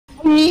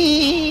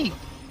Whee!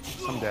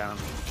 I'm down.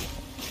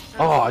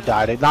 Oh, I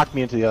died. It knocked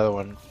me into the other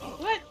one.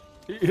 What?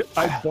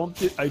 I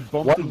bumped it. I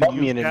bumped One into bumped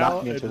you, me and it knocked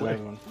Cal, me into the and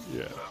other one.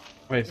 Yeah.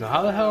 Wait, so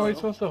how the hell are we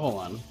supposed to hold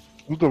on?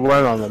 You can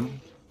run on them.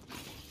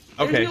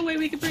 There's Okay. no way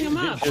we could bring him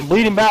up. I'm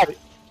bleeding back.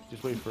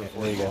 Just wait for a There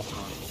force you go.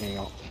 respawn. There you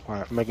go.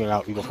 Alright, I'm making it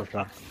out. You go first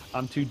round.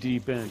 I'm too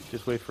deep in.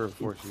 Just wait for a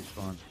force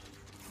respawn.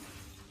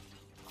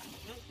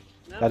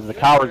 That's the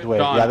coward's way.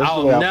 John, Yeah, this is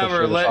the way I'll I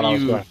never was let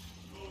going. you.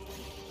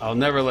 I'll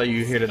never let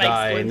you here to Spikes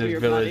die going in through this your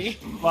village.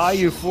 body. Fly,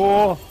 you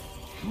fool!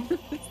 Come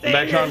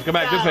back, Sean. Come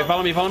back this way.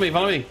 Follow me. Follow me.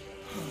 Follow me.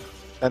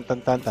 We're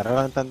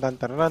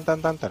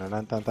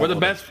the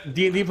best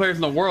D&D players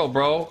in the world,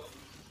 bro.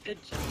 Good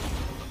job.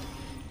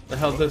 The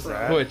hell's this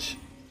Twitch?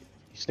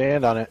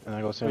 Stand on it, and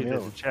I go Wait, stand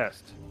there's here. a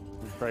chest.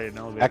 There's probably an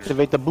elevator.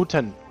 Activate the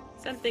button.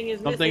 Something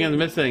is Something is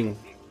missing. missing.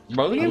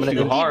 Bro, this I'm game's gonna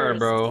too go- hard,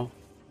 bro.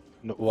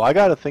 No, well, I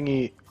got a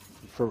thingy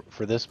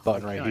for this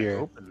button right Can I here.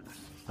 open this?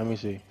 Let me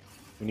see.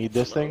 We need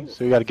this thing,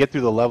 so we got to get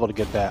through the level to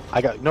get that.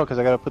 Because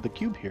I got to put the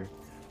cube here.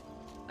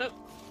 Oh.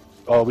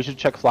 Oh, we should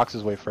check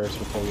Flox's way first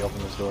before we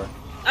open this door.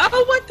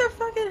 Oh, what the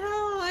fucking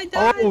hell? I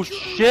died. Oh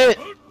shit!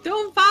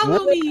 Don't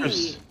follow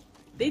Dwarves. me.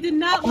 They did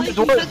not Oh, like you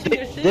dwarves, touching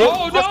your thing. they-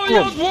 Oh no,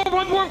 yo,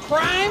 Muslim. dwarf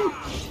crime!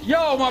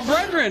 Yo, my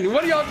brethren,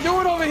 what are y'all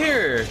doing over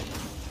here?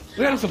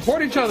 We gotta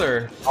support each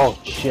other. Oh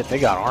shit! They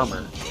got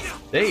armor.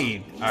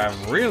 They are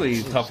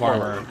really tough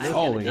armor. I'm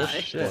Holy gonna die.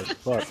 shit.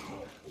 Fuck.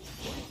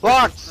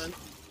 Flox!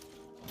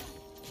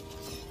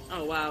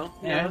 Oh wow.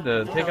 Yeah, I had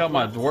to take out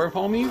my dwarf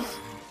homies.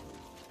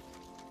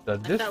 The I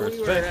thought we were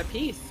disrespect. at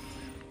peace.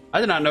 I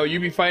did not know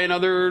you'd be fighting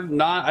other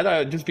not. I thought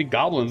it'd just be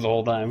goblins the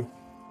whole time.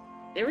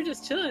 They were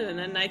just chilling, and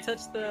then I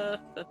touched the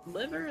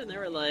liver, and they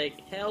were like,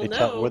 "Hell They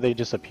no!" were they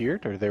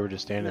disappeared or they were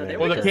just standing No, they there?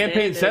 were Well, the just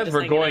campaign standing there, says just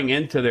we're hanging going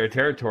out. into their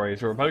territory,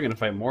 so we're probably gonna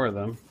fight more of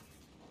them.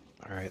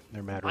 All right,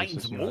 they're mad Mine's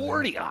racist.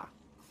 Moria.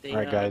 They, All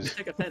right, guys.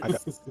 took I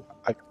offense.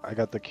 I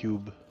got the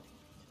cube.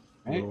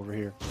 Right. Go over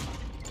here.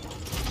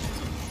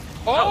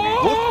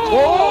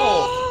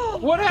 Oh!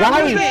 What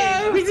happened?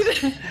 Guys! We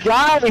did.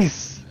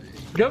 Guys!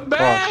 Come Oh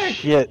back!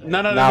 shit!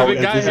 No, there's Now, a big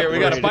is guy this- here. We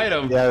gotta fight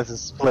him. Yeah, this is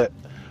split.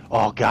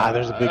 Oh god,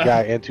 there's a big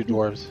guy and two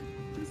dwarves.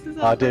 This is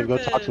on Dave, go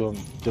purpose. talk to him.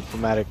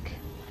 Diplomatic.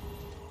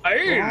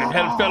 Hey,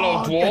 hello,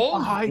 fellow get dwarf.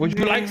 behind Would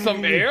you like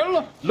some me.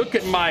 ale? Look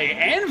at my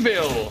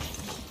anvil.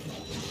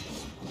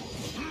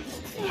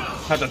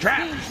 That's a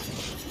trap.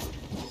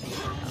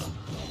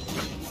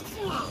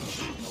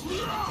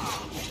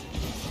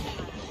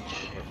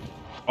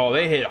 Oh,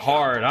 they hit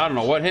hard. I don't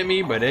know what hit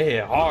me, but they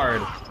hit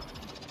hard.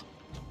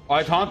 Oh,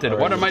 I taunted.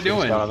 What am I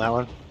doing? On that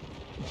one.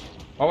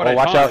 Why would Oh, I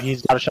watch taunt? out!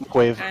 He's got a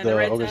shockwave. Guy on The the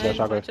right ogre's got a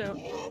side, watch shockwave. out.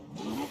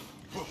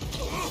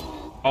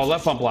 Oh,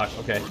 left bump block.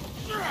 Okay.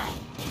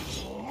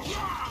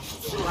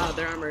 Wow,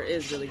 their armor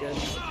is really good.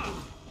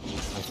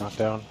 Nice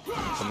knockdown.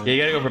 Yeah, you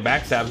gotta go for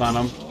backstabs on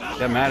them.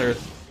 That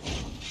matters.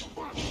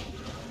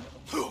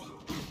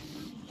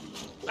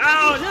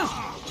 Oh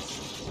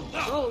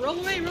no! Roll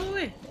away, roll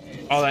away.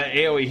 Oh, that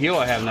AoE heal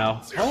I have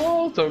now.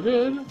 Oh, so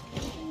good.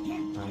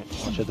 Alright,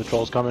 watch it. The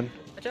troll's coming.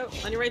 Watch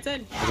out, on your right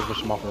side. I can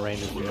push him off the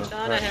range. You know.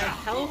 Don, I have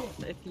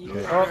health if you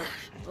Okay. are... Oh,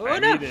 Oh I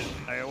no! need it.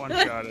 I got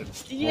one-shotted.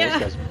 Yeah.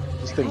 This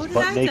How thing's did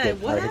butt I naked. die?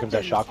 What Alright, here comes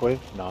that happened?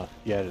 shockwave. No,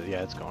 yeah,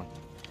 it's gone.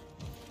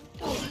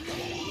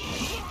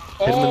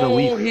 Hit him in the Oh,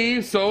 leaf.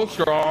 he's so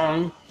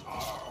strong.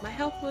 My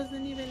health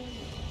wasn't even...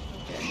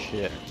 Okay.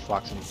 Shit,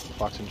 Floxing.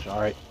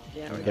 Alright,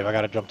 Yeah. Dave, I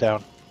gotta jump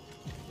down.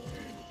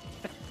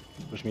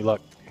 Wish me luck.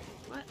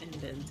 What in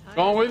the entire...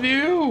 Going with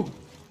you.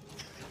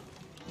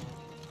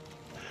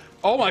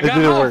 Oh my It god,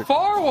 didn't how work.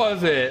 far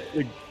was it?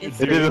 It's It didn't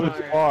pretty look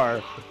far.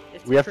 far.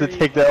 It's We have to pretty-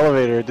 take the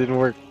elevator. It didn't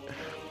work.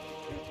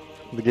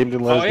 The game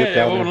didn't let Oh us yeah, get they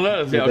down won't there. let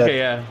us. Yeah, We're okay,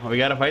 dead. yeah. We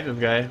gotta fight this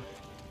guy.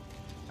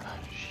 Ah,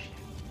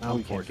 shit. Now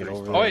we can't get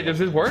over there. Oh wait, does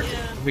this work?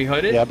 Yeah. If we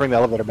hood it? Yeah, bring the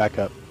elevator back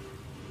up.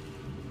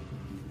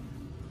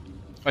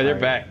 Oh, they're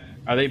Alright. back.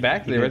 Are they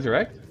back? Did they Mhm.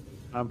 resurrect?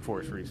 I'm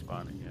force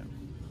respawning,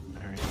 yeah.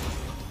 Alright.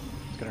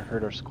 It's gonna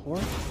hurt our score.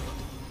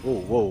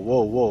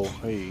 Whoa.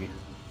 Hey.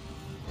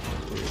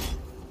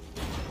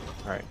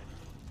 Alright.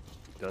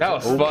 That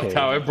was Okay. fucked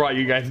how it brought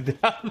you guys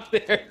down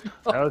there.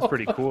 That was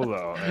pretty cool,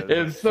 though.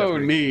 It's so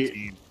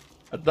neat.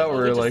 I thought we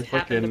We were just like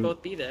happened to fucking.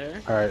 both be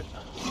there. Alright.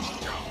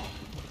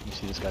 Let me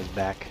see this guy's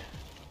back.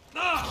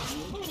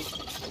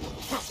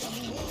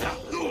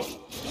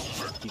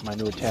 Keep my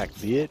new attack,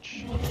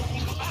 bitch.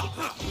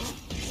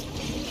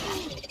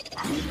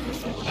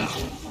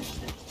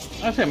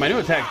 I say my new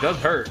attack does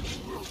hurt.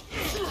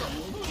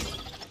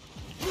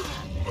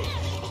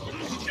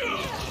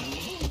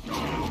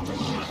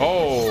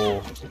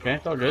 Oh, okay,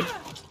 it's all good.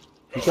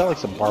 He's got like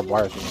some barbed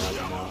wire thing around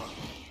him now.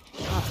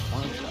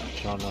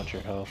 Sean, not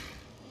your health.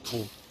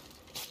 Ooh.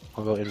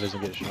 I'll go invis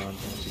and get Sean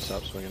once he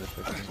stops swinging the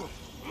fiction.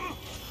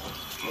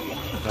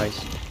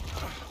 Nice.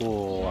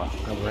 Cool. I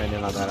ran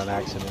in on that on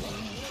accident.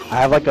 I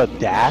have like a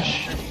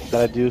dash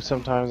that I do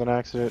sometimes on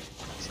accident.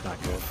 It's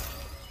not good.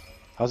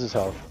 How's his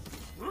health?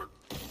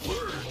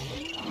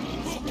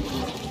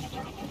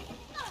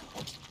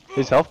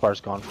 His health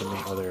bar's gone from me.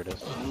 Oh, there it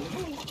is.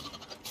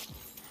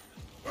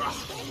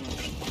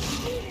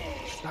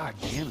 God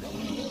damn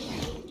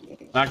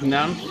it. Knock him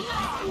down.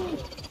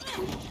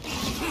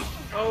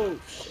 Oh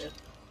shit.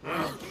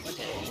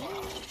 Okay.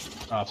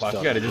 Oh fuck,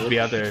 you gotta just be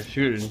out there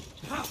shooting.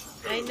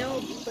 I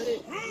know, but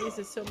it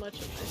uses so much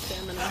of my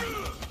stamina.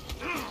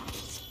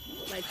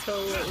 My toe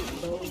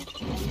is low.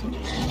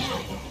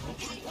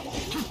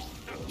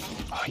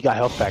 Oh, he got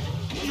health back.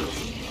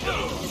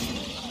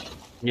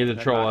 He's a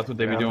troll, that's what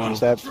they be doing.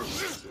 Stab.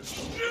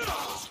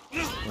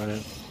 Run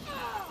in.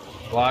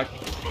 Block.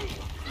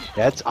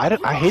 Yeah,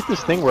 I hate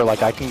this thing where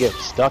like I can get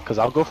stuck because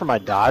I'll go for my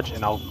dodge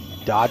and I'll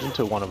dodge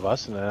into one of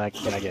us and then I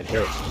get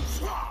hit.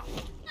 Oh,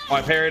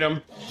 I parried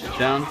him.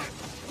 Down.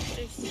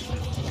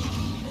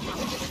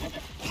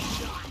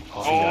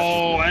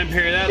 Oh, I didn't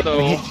parry that though.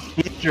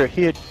 He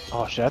hit.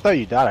 Oh shit! I thought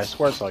you died. I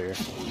swear I saw your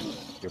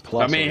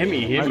plus. I mean,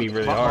 hit me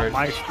really hard.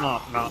 My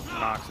stomp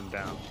knocks him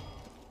down.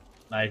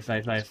 Nice.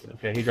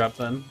 Okay, he dropped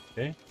then.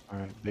 Okay. All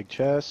right, big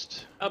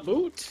chest. A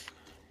boot.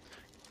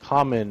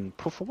 Common.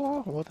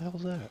 What the hell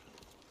is that?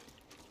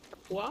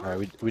 Wow. All right,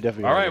 we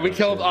definitely. All right, we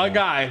killed a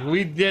guy.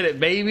 We did it, I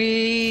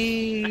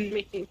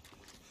baby. mean,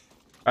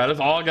 All right, let's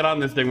all get on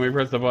this thing when we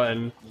press the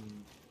button.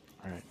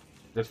 All right.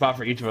 There's a spot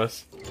for each of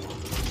us.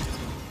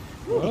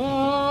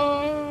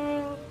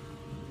 Oh.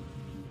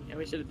 yeah,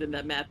 we should have done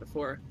that map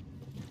before.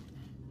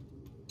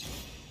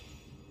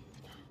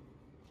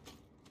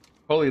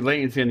 Holy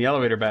latency in the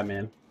elevator,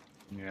 Batman.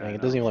 Yeah, Dang,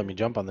 it doesn't even let me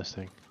jump on this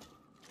thing.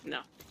 No,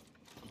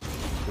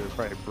 They'll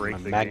probably break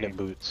My the magnet game.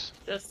 boots.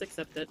 just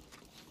accept it.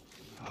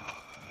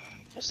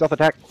 Stealth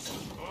attack.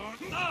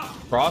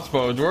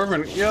 Crossbow,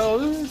 Dwarven. Yo,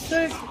 this is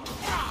sick.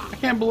 I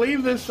can't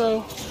believe this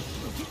though.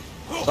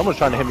 Someone's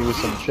trying to hit me with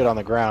some shit on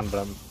the ground, but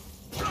I'm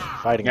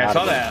fighting. Yeah, I out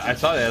saw of it. that. I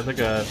saw that. It's like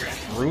a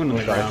rune in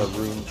the Sorry, the ground.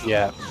 rune.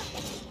 Yeah,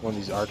 one of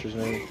these archers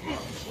maybe.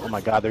 Oh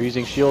my god, they're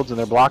using shields and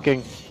they're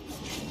blocking.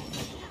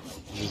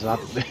 This is not.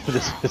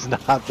 This is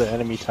not the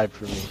enemy type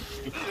for me.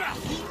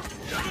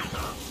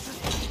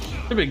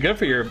 It'd be good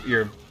for your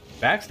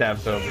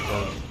backstabs though,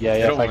 because Yeah, they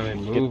yeah. don't If I really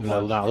can move get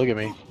much. now, look at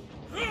me.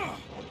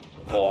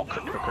 Oh,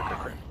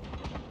 crit.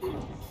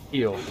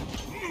 Heal.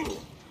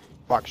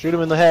 Fuck! Shoot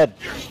him in the head.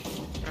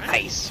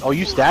 Nice. Oh,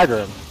 you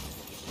stagger him.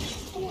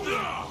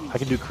 I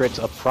can do crits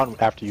up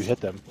front after you hit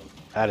them.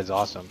 That is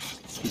awesome.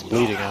 He's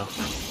bleeding now.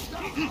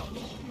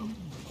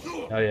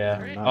 Oh yeah.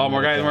 Alright. Oh,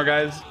 more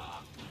guys.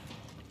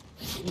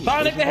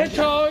 Sonic the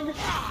Hedgehog.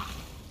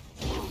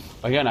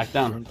 Oh, he got knocked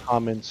down.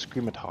 Uncommon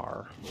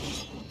scimitar.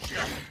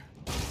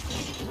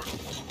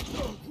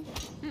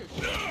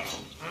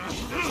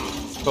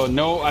 So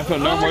no, I feel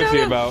no mercy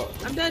about.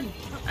 I'm dead.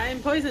 I am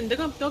poisoned.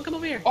 Don't come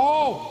over here.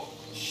 Oh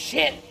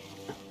shit!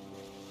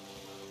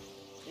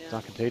 Yeah, It's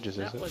not contagious,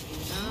 is that it? was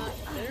not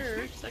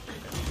there a second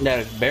ago.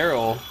 That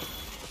barrel,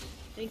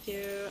 Thank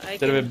you.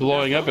 instead of it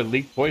blowing up, it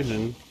leaked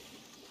poison.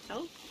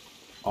 Help?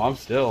 Oh, I'm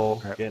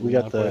still Alright,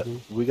 getting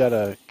poison. we got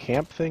a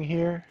camp thing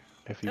here.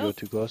 If you go Help.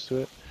 too close to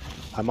it,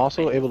 I'm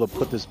also able to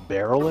put this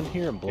barrel in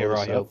here and blow Here, this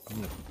I'll up. help.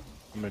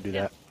 I'm gonna do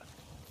Yeah. that.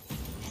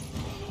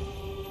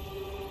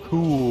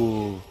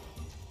 Cool.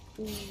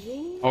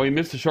 Oh, we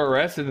missed a short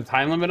rest. Is the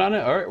time limit on it?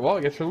 All right. Well,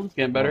 I guess we're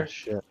getting better. Oh,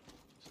 shit.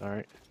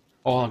 Sorry.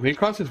 Oh, can we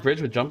cross this bridge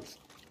with jumps?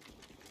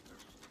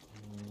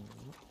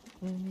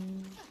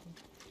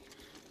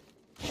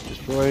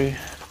 Destroy.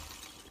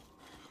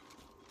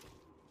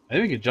 I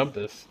think we could jump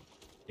this.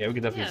 Yeah, we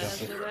could Yeah, definitely that's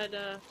jump the this. red.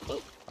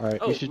 Oh, All right,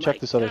 Oh you should my check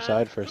this other God.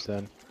 side first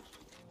then.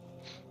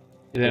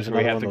 And that's where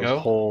we have to one of those go.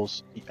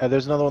 holes.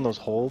 There's another one of those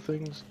hole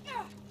things.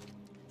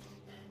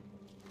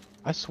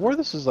 I swore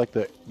this is like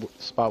the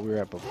spot we were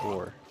at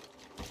before.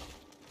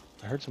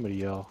 I heard somebody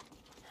yell.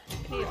 I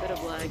need a bit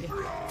of lag.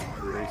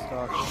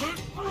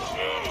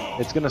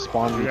 It's gonna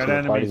spawn We me got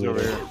to the party enemies over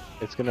leader. here.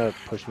 It's gonna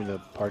push me to the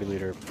party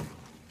leader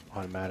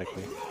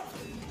automatically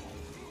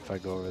if I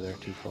go over there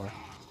too far.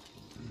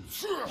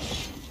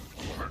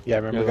 Yeah,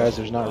 remember guys,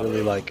 there's not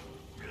really like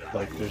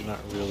there's not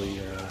really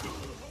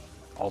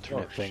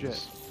alternate Oh, things.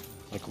 shit.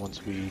 Like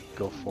once we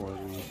go forward,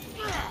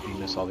 we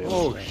miss all the other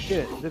Oh stuff.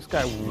 shit! This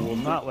guy will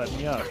not let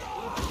me up.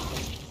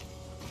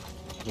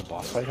 There's a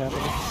boss fight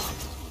happening.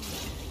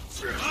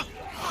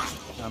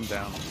 I'm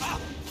down.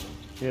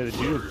 Yeah, the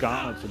dude with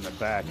gauntlets in the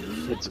back.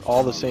 It's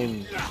all the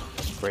same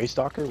Grey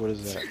Stalker? What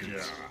is that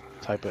Yeah.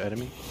 type of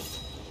enemy?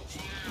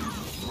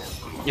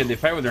 Yeah, they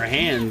fight with their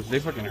hands. They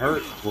fucking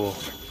hurt. Cool.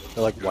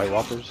 They're like White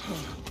Walkers,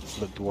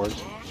 the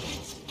dwarves.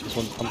 This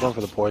one, I'm going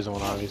for the poison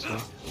one, obviously.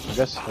 I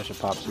guess I should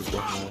pop super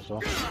might as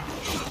well.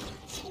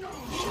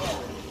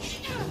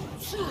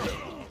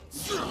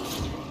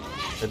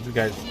 This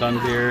guy's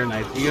stunned here.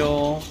 Nice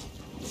heal.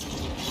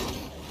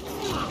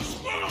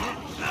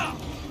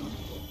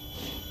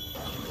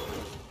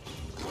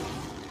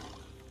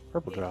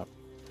 Purple drop.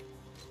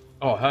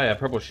 Oh hell yeah,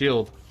 purple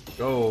shield.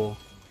 Go.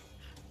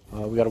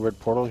 We got a weird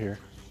portal here.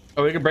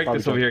 Oh, we can break Probably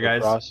this over don't here, go guys.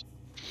 across.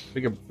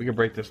 We can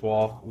break this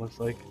wall. It looks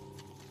like.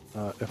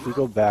 If we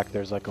go back,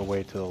 there's like a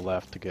way to the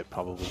left to get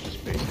probably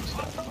just basic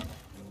stuff.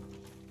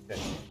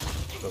 Okay.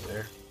 Go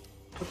there.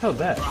 What the hell is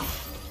that?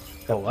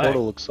 That lag.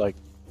 portal looks like.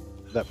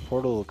 That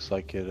portal looks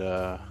like it.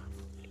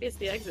 Maybe it's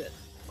the exit.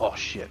 Oh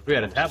shit. We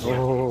had a tap here.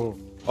 Oh.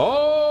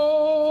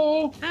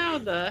 Oh! How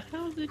the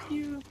hell did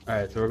you?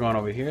 Alright, so we're going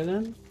over here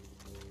then?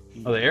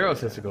 Oh, the arrow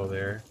says to go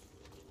there.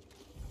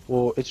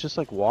 Well, it's just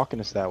like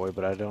walking us that way,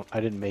 but I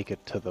didn't make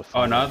it to the Oh,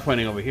 final. now it's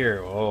pointing over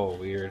here. Oh,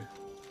 weird.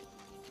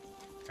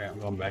 Alright, I'm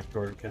going back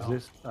toward Is Cal.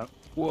 this?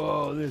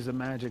 Whoa! There's a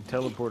magic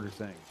teleporter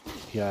thing.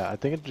 Yeah, I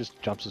think it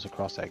just jumps us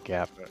across that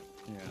gap.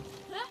 Yeah.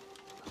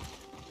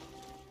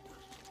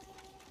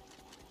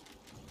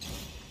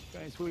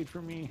 Guys, wait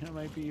for me. I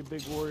might be a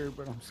big warrior,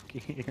 but I'm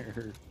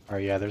scared. Oh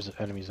yeah, there's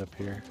enemies up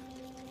here.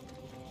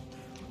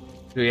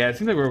 So yeah, it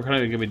seems like we're kind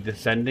of going to be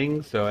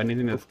descending, so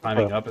anything that's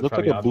climbing up is Looks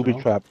like probably a booby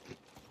optional. trap.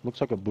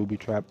 Looks like a booby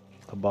trap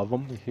above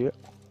them. You see it?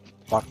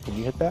 Fuck, can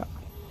you hit that?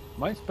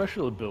 My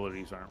special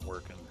abilities aren't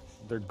working.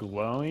 They're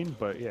glowing,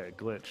 but yeah, it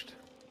glitched.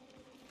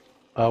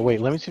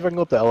 Wait, let me see if I can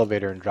go up the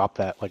elevator and drop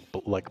that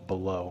like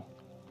below.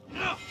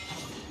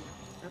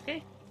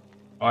 Okay.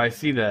 Oh, I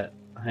see that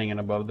hanging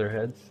above their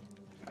heads.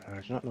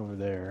 There's nothing over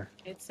there.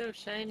 It's so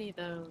shiny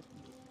though.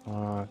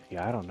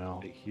 Yeah, I don't know.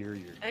 They hear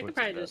your I could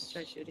probably just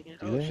try shooting it.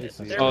 Do Oh they? shit. It's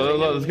They're Oh,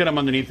 moving let's in. get them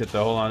underneath it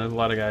though. Hold on, there's a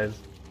lot of guys.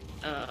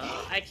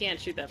 I can't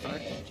shoot that far.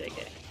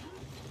 JK.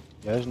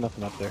 Yeah, there's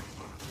nothing up there.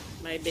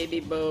 My baby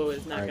bow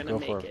is not Alright, gonna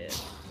go for make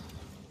it.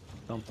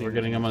 it. We're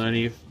getting them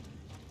underneath.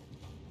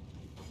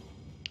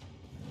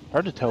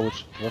 Hard to tell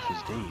which wolf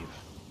is Dave.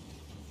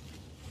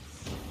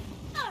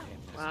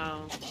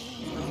 Wow.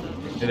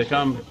 Here they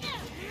come.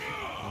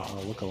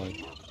 Look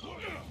alike.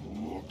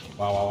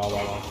 Wow, wow, wow,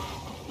 wow, wow.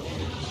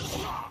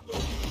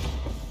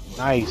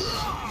 Nice.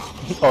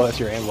 Oh, that's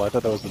your anvil. I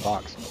thought that was the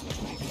box.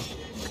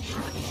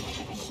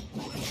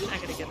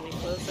 Not gonna get any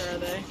closer, are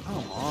they?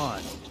 Come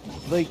on.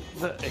 Like,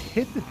 the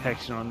hit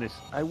detection on this,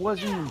 I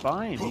wasn't even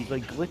buying. He's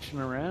like glitching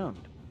around.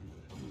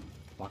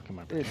 Blocking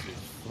my This protection. is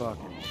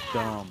fucking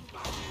dumb.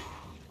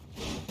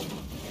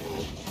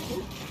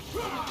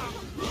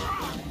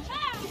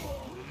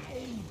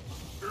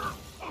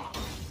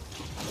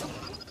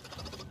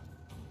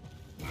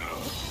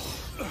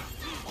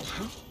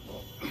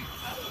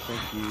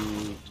 Thank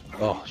you.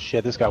 Oh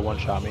shit, this guy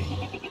one-shot me.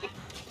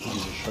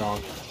 He's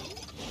strong.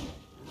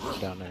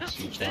 Down there,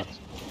 see shots.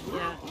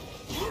 Yeah.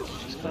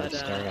 Just kind But, of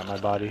staring at my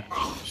body.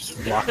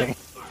 Just blocking.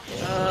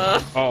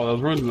 Oh,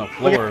 those runes on the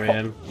floor,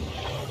 man.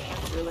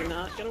 Really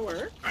not gonna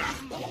work.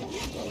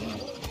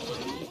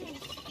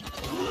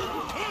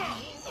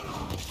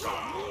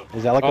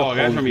 Is that like Oh, a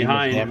guys full from beam of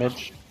behind.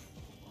 damage?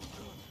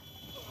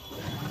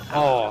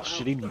 Oh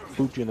shit, he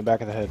booped you in the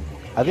back of the head.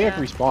 I think I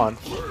can respawn.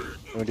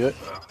 Can we do it?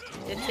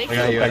 It takes I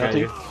got you, I got penalty?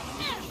 you.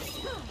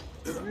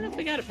 I don't know if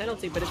we got a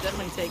penalty, but it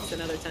definitely takes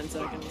another 10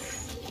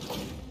 seconds.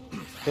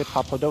 Hey,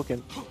 Papa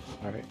Doken.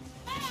 Alright.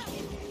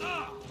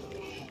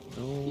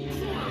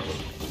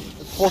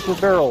 Let's pull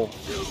the barrel.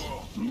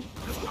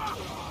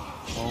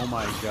 Oh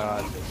my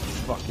god, this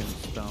fucking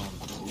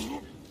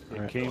stone. It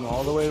Alright. came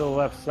all the way to the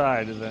left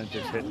side and then it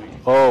just hit me.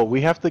 Oh,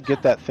 we have to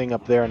get that thing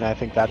up there, and I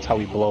think that's how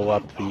we blow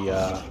up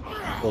the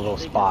little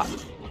spot.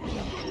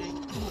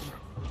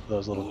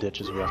 Those little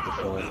ditches we have to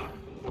fill in.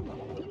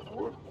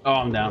 Oh,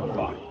 I'm down.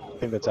 Fuck. I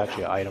think that's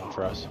actually an item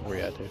for us. Where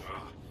you at, dude?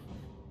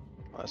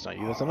 Oh, that's not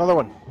you. That's another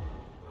one.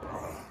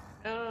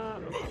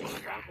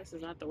 This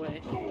is not the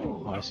way.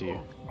 Oh, I see you.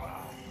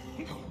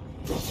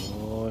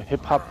 Oh,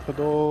 hip hop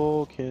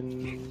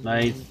Hadoken.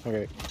 Nice.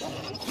 Okay.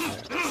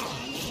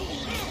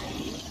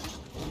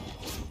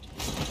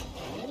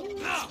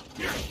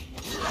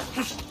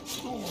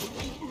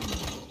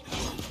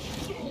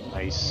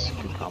 Nice.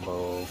 Good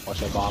combo. Watch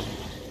that bomb.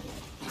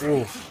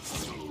 Ooh.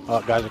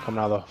 Oh, guys are coming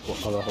out of the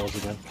holes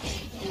again.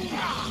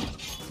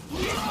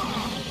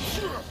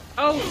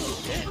 Oh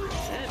shit!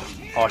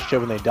 Oh shit!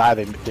 When they die,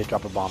 they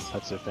drop a bomb.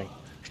 That's their thing.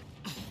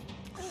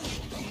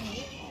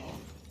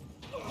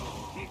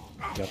 You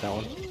got that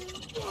one?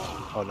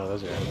 Oh no,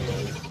 those are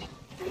enemies.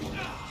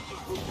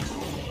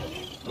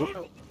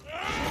 Oop.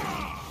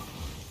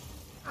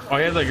 Oh,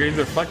 he has like he's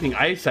reflecting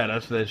ice at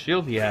us for the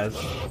shield he has.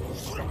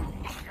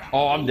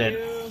 Oh, I'm dead.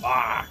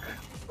 Fuck.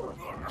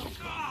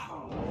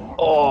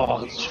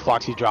 Oh,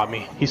 Foxy dropped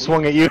me. He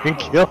swung at you and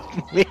killed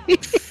me.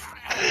 Like,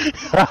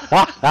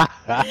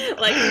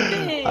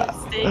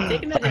 stay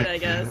taking the hit, I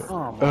guess.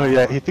 Oh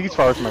yeah, he thinks he's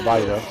far away from my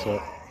body though,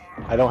 so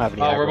I don't have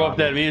any. Oh, we're aggro both on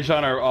dead. me. Me and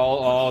Sean are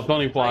all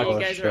Tony Oh, blocked. you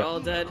guys shit. are all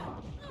dead.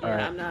 Yeah,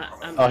 Alright. I'm not.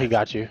 I'm Oh, dead. he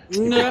got you. He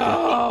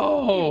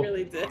No.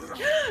 really did.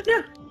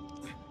 No.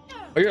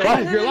 Oh, you're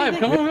alive. You're alive.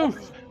 Come on,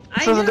 come.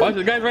 I doesn't- know. Watch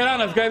the guy's right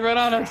on us. Guy's right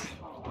on us.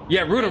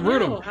 Yeah, root him,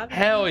 root I know. him. How did-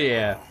 Hell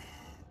yeah.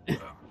 See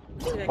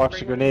if I can Watch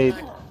the bring grenade.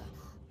 one back.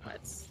 What?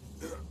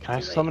 Can I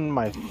Too late. summon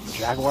my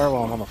jaguar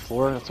while I'm on the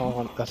floor? That's all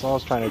I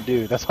was trying to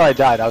do. That's how I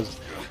died.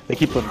 They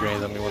keep putting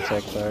grenades on me. 1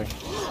 sec. Sorry.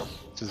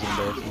 This is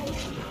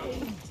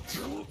embarrassing.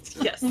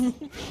 Yes.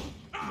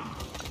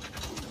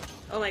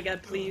 Oh my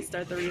god! Please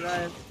start the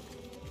revive.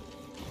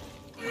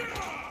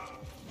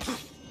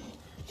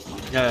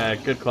 Yeah,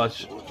 good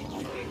clutch.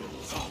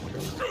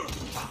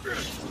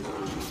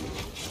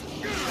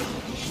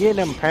 Get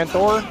him,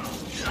 Panther.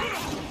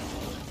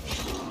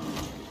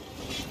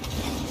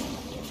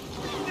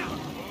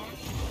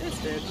 This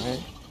bitch.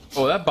 Alright.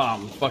 Oh, that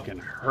bomb fucking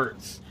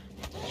hurts.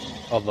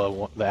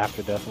 Oh, the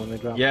after death one they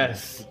dropped?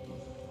 Yes.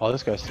 Oh,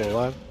 this guy's still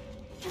alive?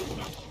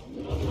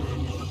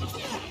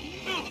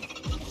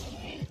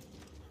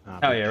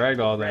 Hell yeah,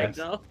 ragdoll that.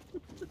 Ragdoll.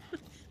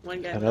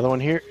 One guy. Another one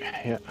here?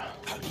 Yeah.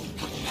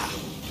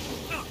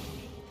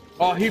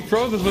 Oh, he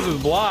froze us with his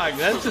block.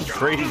 That's just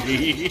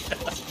crazy.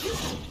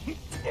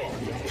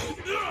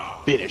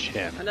 Finish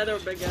him. Another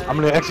big guy. I'm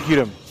gonna execute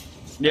him.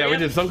 Yeah, we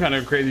did some kind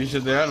of crazy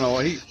shit there. I don't know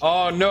what he.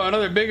 Oh no,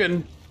 another big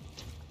one.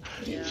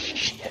 Yeah.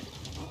 Shit.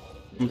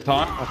 I'm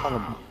talking. I found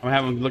him. I'm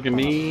having him look at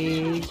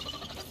me.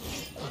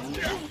 I'm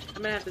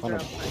gonna have to drop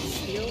my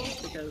shield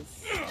because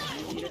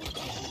I need it.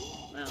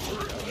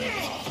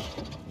 Well,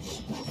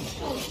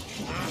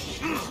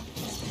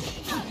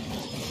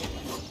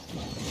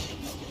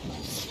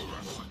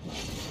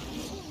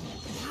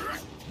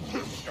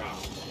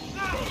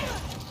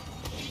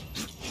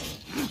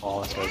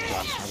 Oh, this guy's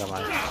got. I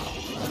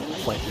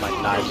got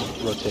my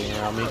knives rotating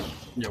around me.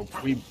 Yo,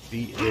 we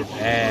beat his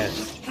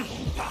ass.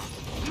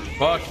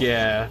 Fuck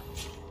yeah.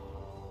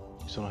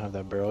 Still don't have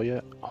that barrel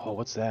yet. Oh,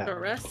 what's that?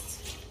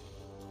 arrest.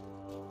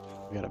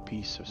 We got a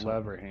piece or something.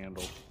 Lever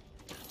handle.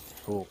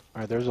 Cool.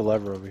 Alright, there's a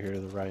lever over here to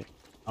the right.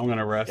 I'm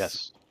gonna rest.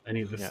 Yes. I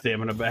need the Yeah.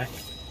 stamina back.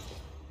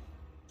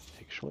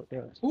 Take a short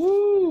rest.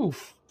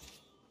 Oof.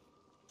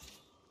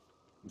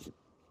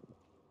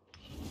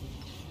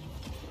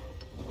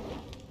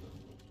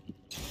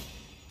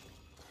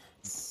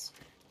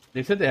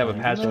 They said they have a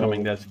patch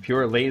coming that's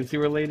pure latency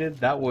related.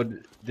 That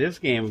would, this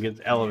game gets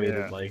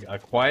elevated like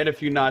quite a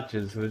few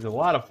notches. So there's a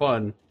lot of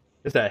fun.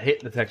 Just that hit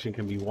detection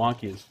can be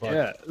wonky as fuck.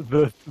 Yeah,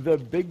 the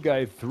big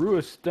guy threw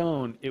a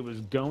stone. It was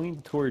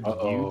going towards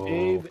you,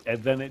 Dave,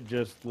 and then it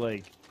just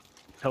like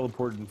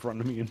teleported in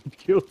front of me and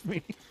killed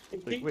me.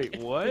 Like, wait,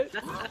 what?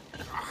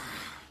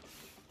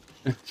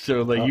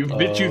 So like you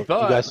bitch, you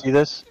thought. You guys see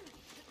this?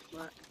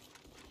 What?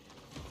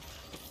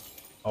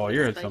 Oh,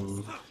 you're at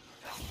some.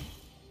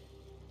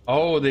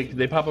 Oh,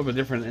 they pop up at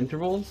different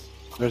intervals.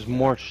 There's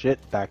more shit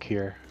back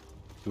here.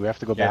 Do we have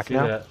to go Yeah, I back see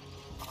now? that.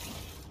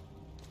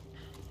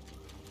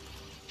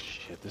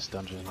 Shit, this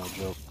dungeon is no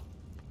joke.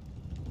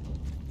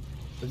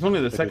 It's only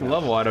the Look at second that.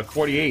 level out of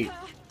 48.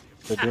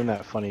 They're doing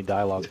that funny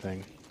dialogue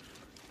thing.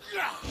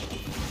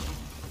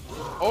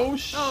 Oh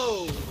shit!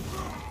 Oh!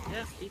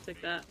 Yes, he took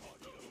that.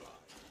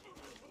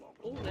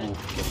 Oh, man.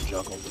 Oof, getting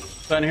juggled.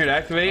 Something here to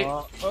activate.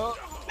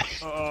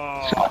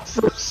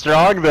 So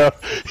strong though.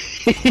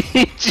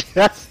 he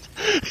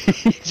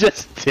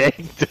just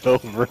tanked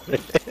over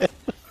it.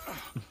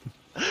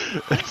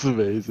 That's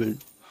amazing.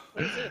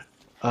 You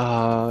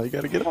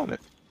gotta get on it.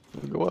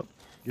 Go up.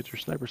 Get your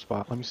sniper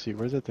spot. Let me see.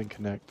 Where's that thing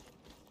connect?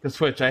 The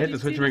switch. I hit you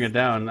the switch see to bring this? it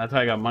down. That's how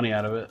I got money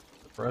out of it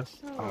for us.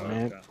 Oh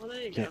man. Well,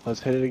 there you go. Can't. Let's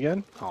hit it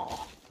again.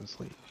 Oh,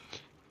 asleep.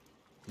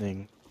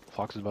 Thing.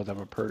 Fox is about to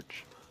have a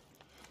perch.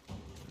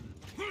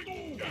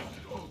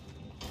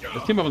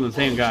 Let's team up with the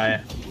same guy.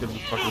 Get this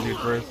fucking dude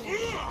first.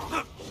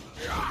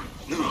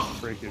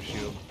 Break his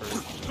shield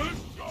first.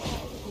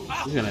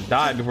 He's gonna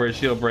die before his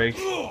shield breaks.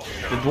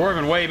 The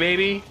dwarven way,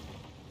 baby.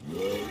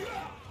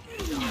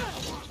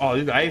 Oh,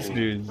 these ice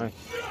dudes.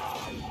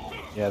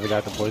 Yeah, the guy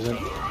with the poison.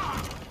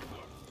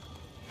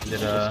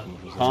 Did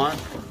taunt.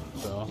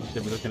 So he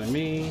should be looking at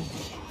me.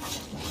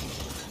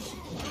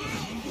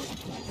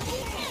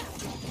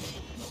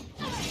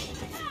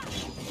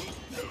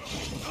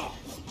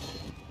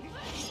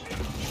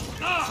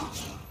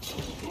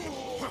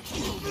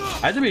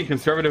 I have to be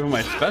conservative with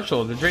my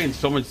specials. It drains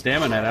so much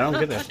stamina and I don't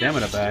get that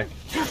stamina back.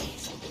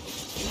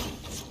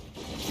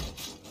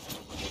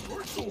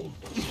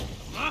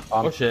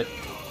 Oh shit.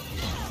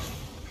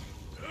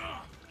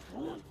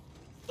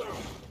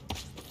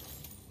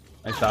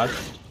 Nice dodge.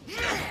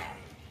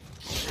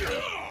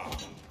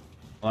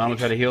 Well, I'm gonna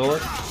try to heal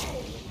it.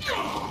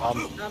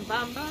 Bum,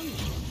 bum,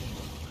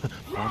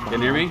 bum. Get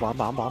near me. Bomb,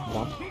 bomb, bomb,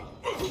 bomb.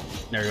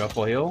 There we go,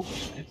 full heal.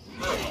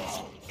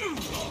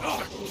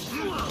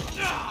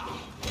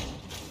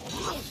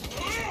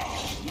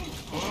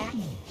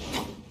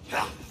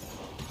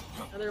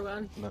 Another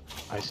one. No,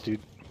 ice dude.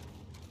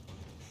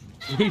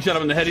 He shot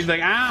him in the head. He's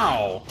like,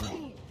 ow!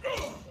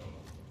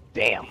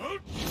 Damn.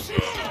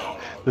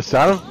 The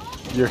sound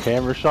of your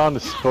hammer, Sean,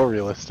 is so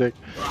realistic.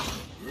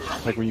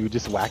 Like when you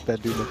just whack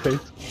that dude in the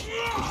face.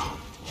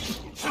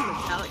 It's a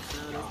metallic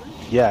sound,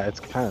 isn't it? Yeah, it's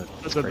kind of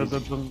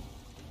crazy.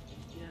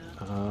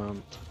 Yeah.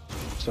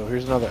 So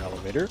here's another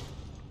elevator.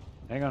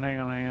 Hang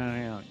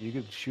on. You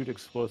could shoot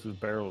explosive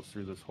barrels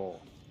through this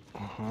hole.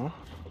 Uh-huh.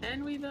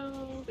 Can we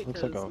though?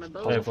 Because Looks like my a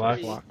bow Hey, is Flash.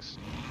 pretty- blocks.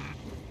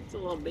 It's a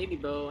little baby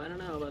bow. I don't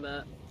know about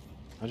that.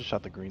 I just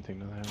shot the green thing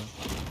to the head.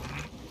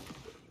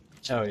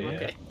 Oh yeah.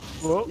 Okay.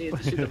 Whoa. Need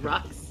to shoot the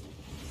rocks.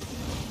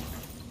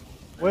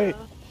 Wait.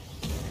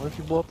 What if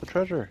you blow up the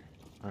treasure?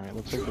 Alright,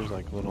 looks like there's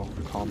like little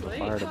columns of Wait.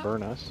 fire to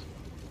burn us.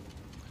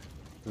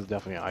 This is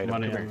definitely an item.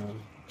 Money Come on here.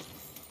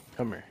 the-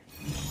 Come here.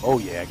 Oh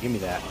yeah, give me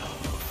that.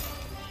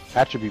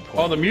 Attribute point.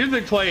 Oh, the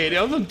music played.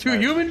 That was some two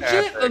human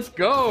shit. Let's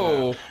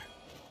go.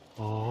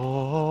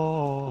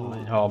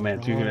 Oh man,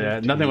 two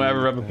human. Nothing will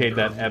ever replicate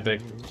that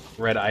epic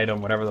red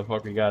item, whatever the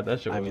fuck we got. That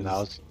shit was. I mean,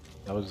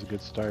 That was a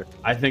good start.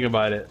 I think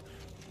about it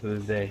to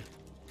this day.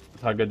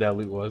 That's how good that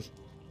loot was.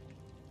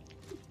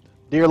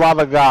 Dear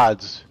lava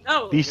gods,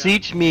 Oh,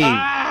 beseech me.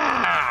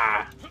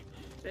 Ah!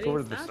 God. Go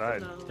to the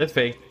side. It's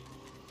fake.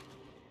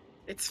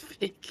 It's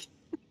fake.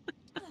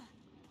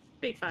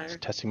 Fake fire.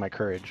 Just testing my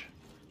courage.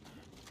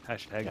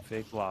 Hashtag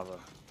fake lava.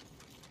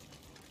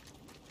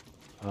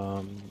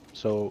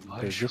 So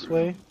goes this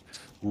way.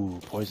 Ooh,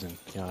 poison.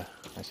 Yeah,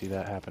 I see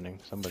that happening.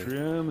 Somebody.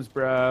 Shrooms,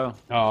 bro.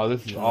 Oh,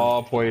 this is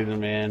all poison,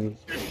 man.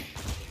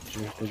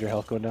 Is your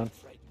health going down?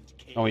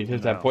 Oh, he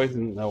just No. that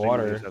poison, that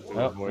water. just have to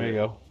Oh, avoid there you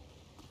it. go.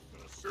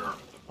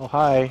 Oh,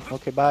 hi.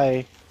 Okay,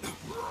 bye.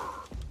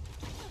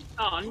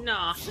 Oh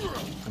no.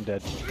 I'm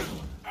dead.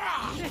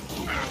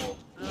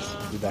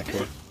 Be back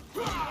here.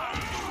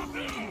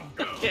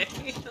 Okay.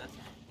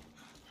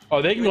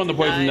 Oh, they can go in the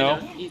poison though.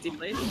 Easy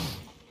place.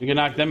 You can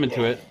knock them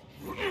into it.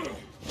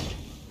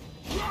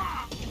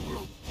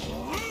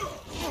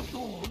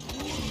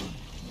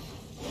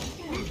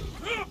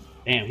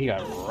 Damn, he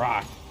got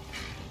rocked.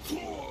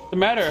 What's the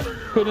matter?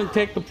 Couldn't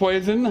take the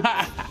poison?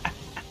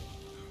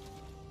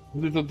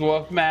 Little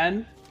dwarf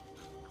man.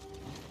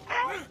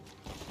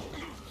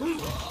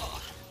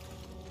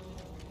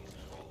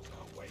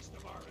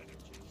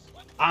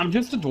 I'm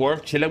just a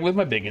dwarf chilling with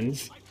my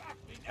biggins.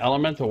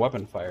 Elemental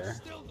weapon fire.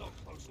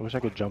 I wish I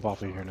could jump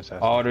off of here and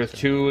assassinate. Oh, there's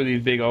two of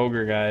these big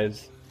ogre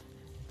guys.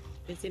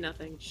 I see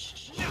nothing.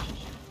 Shh.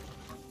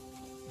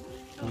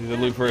 These are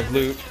loot for his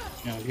loot.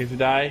 You know, in case you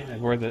die,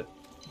 it's worth it.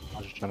 I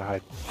was just trying to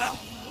hide.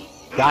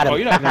 Got him. Oh,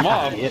 you knocked him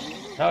off. Idiot.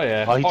 Hell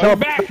yeah. Oh, he Oh, told you're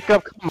me back! to pick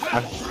up. Come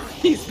on.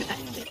 He's back.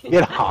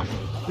 Get off.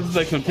 This is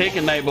like some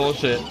Taken Night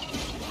bullshit.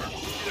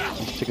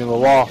 He's sticking to the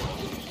wall.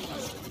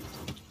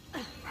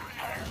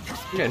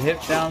 You got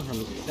hit down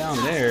from down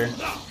there.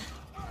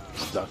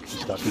 He's stuck. He's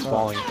stuck. He's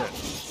falling.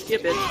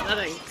 Skip it.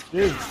 Nothing.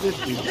 Dude,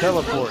 you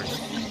teleport.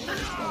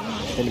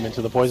 Hit him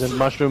into the poison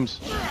mushrooms.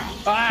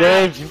 Ah!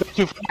 Dave, you got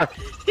too far.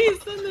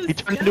 He's in the He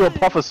turned into a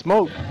puff of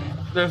smoke.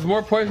 There's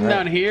more poison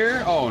down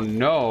here? Oh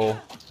no.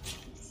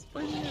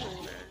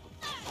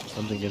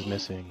 Something is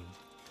missing.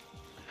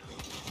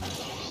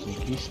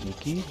 Sneaky,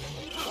 sneaky.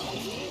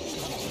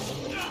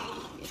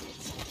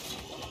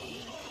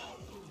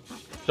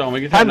 So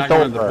we can try to knock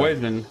him into the Thumper.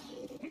 poison.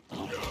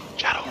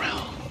 Shadow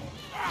Realm.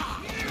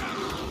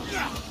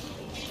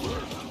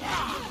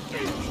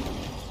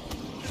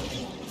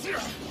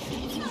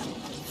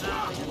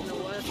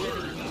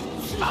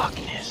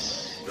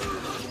 Darkness.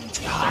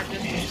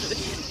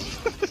 Darkness.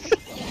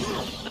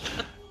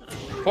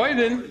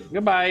 Poison!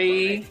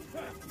 Goodbye!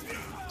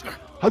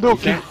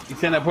 Hadouken. You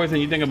send that poison,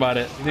 you think about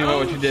it. You think about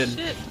what you did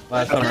Shit.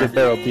 last That was summer. at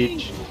Barrow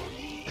Beach.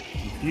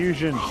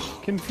 Confusion.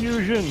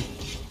 Confusion.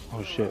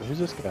 Oh shit, who's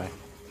this guy?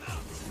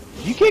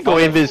 You can't go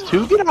invis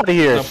too. Get out of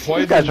here. The This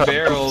poison guy's trying to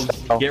barrels kill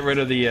himself. get rid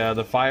of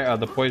the fire,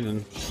 the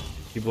poison.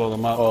 You blow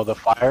them up. Oh, the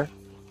fire.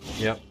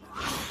 Yep.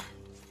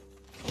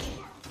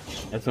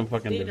 That's some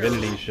fucking Need a-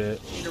 divinity shit.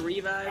 Need a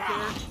revive here.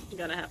 I'm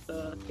gonna have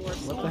to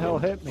force. What the hell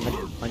hit me?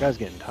 My guy's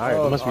getting tired. Oh,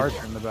 There the must be.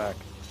 archer in the back.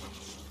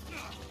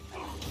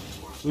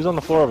 Who's on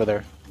the floor over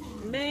there?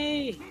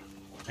 Me.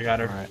 I got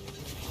her. All right.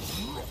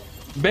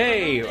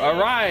 Bay,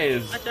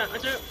 arise! Watch out!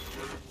 Watch out!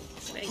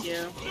 Thank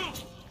you.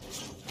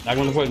 Knock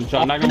him with the poison,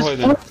 Sean. Knock him with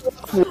the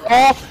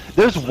poison.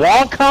 There's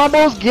wall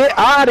combos. Get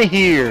out of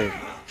here.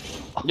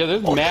 Yeah,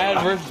 there's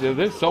mad versus.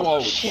 There's so.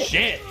 Oh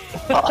shit!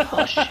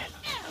 Oh shit.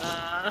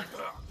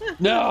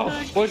 No!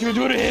 What you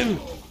do to him?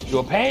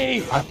 You'll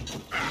pay!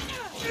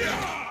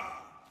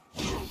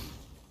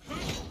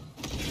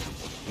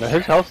 No,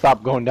 his health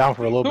stopped going down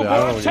for a little bit. I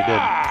don't know what he did.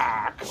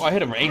 Attack! Oh, I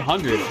hit him for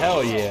 800.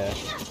 Hell yeah.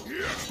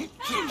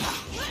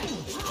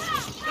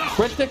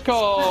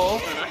 Critical!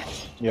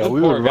 Yeah, Good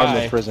we poor would run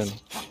guy. the prison.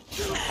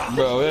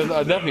 Bro, it's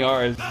definitely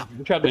ours.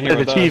 We're trapped in here An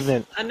with us.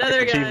 achievement. Another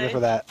guy. Achievement for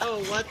that. Oh,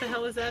 what the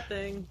hell is that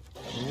thing?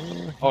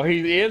 Oh,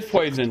 he is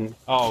poison.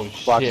 Oh,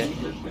 Watch. shit.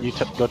 You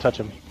go touch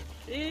him.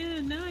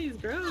 Ew, no, he's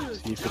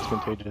gross. See if it's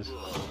contagious.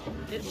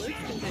 It looks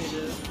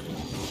contagious.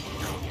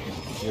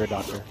 You're a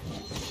doctor.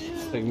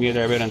 It's like me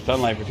there, I've been in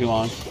sunlight for too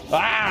long.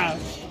 Ah!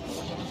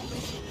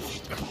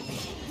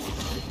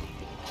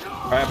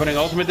 Alright, putting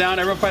ultimate down.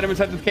 Everyone fight him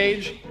inside this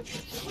cage.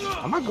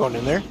 I'm not going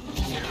in there.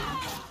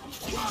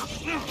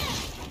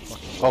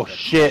 Oh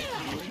shit!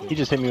 He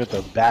just hit me with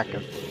the back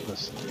of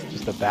this,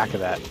 just the back of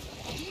that.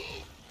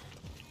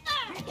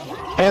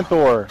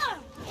 Panther.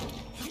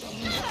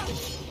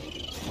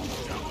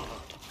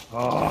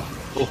 Oh.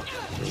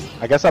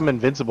 I guess I'm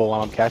invincible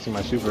while I'm casting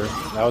my super.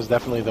 That was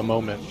definitely the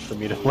moment for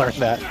me to learn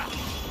that.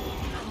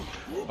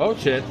 Oh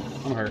shit.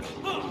 I'm hurt.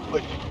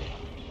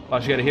 Oh,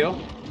 she got a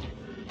heal?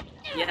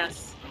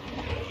 Yes.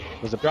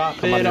 Was it Drop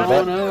come it out of your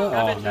on bed?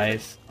 her. Oh,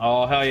 nice.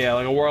 Oh, hell yeah,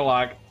 like a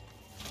warlock.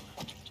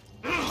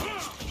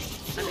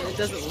 I mean, it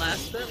doesn't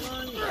last that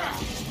long, but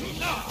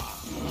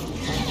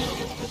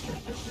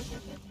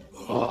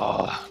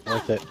Oh,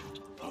 worth it.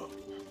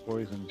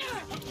 Poison.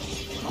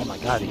 Oh my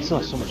god, he still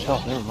has so much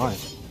health. Never mind.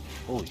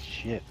 Holy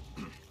shit.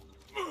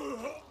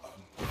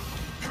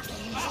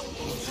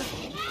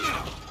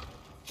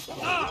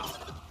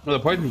 Well, the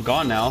poison's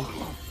gone now.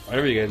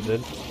 Whatever you guys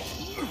did.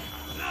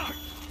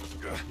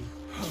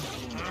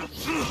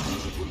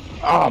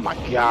 Oh my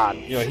god.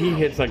 Yo, he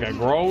hits like a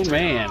grown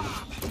man.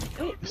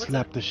 Oh, He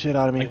slapped the shit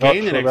out of me. Again,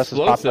 an Short rest has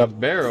popped up. explosive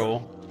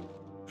barrel.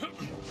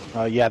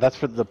 Yeah, that's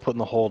for the putting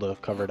the hole to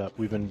cover it up.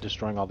 We've been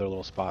destroying all their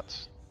little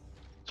spots.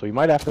 So you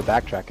might have to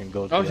backtrack and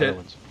go to Oh, the shit. other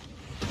ones.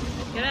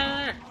 Get out of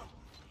there!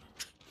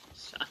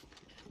 Shut.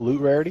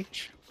 Loot rarity?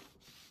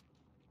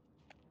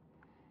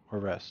 Or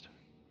rest?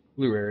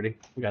 Blue rarity.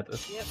 We got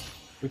this. Yep.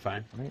 We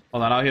fine. Right.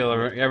 Hold on, I'll heal.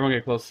 Everyone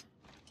get close.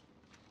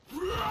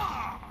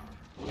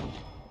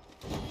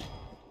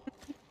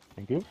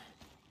 Thank you.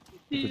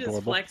 You just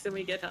adorable. flex and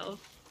we get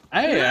health.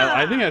 Hey,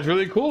 I think that's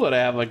really cool that I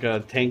have like a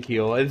tank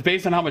heal. It's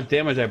based on how much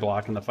damage I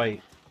block in the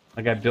fight.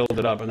 Like I build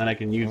it up and then I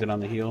can use it on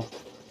the heal.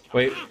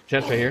 Wait,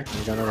 chest right here.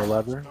 You got another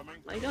lever?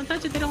 Like, don't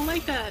touch it, they don't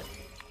like that.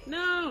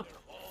 No!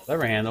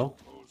 Lever handle.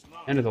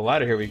 And there's a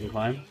ladder here we can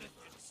climb.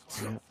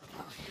 Yeah.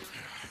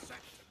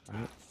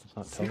 Alright, it's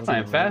not You telling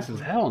climb me fast where.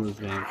 as hell in this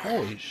game.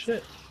 Holy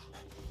shit.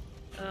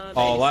 There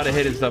Oh, a you lot of go.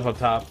 hidden stuff up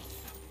top.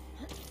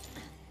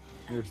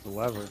 Here's the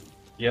lever.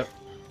 Yep.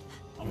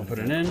 I'm gonna put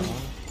it in.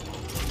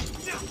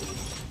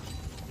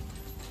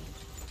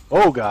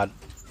 Oh god.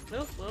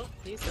 Oh, well,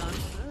 he's gone.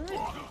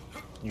 Alright.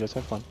 You guys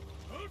have fun.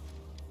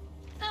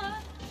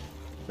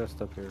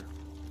 Just up here.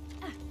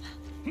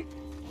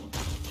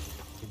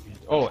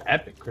 Oh,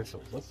 epic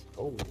crystals. Let's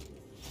go.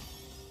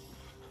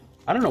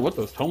 I don't know what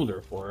those tomes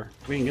are for.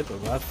 We didn't get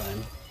those last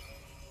time.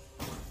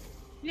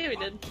 Yeah, we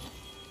did.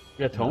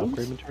 We got tomes?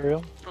 Upgrade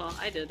material? Well,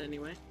 I did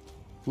anyway.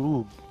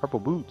 Ooh, purple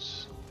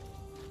boots.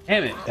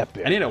 Damn it.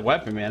 Epic. I need a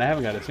weapon, man. I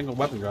haven't got a single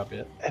weapon drop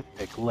yet.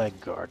 Epic leg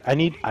guard.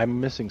 I'm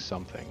missing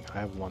something. I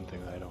have one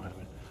thing that I don't have.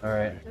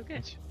 Alright. Okay.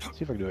 Let's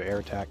see if I can do an air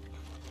attack.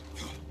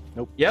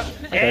 Nope. Yep.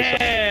 Okay,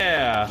 so-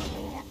 Yeah!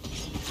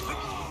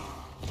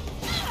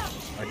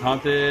 I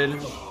taunted.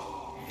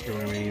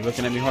 Are you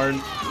looking at me hard?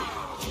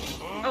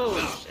 Oh,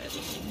 shit.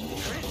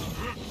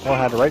 Alright. Oh, I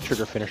had the right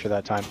trigger finisher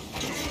that time.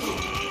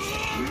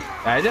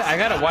 I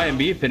got a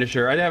YMB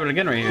finisher. I have it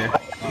again right here.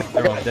 Oh,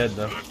 they're all dead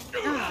though.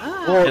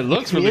 Well, It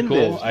looks me really in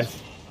cool.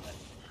 this.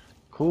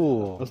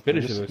 Cool. Those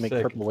finishes Just are make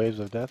sick. purple waves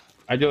of death.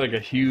 I do like a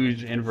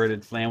huge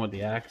inverted slam with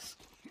the axe.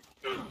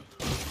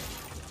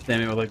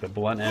 Slam it with like the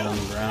blunt end on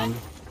the ground.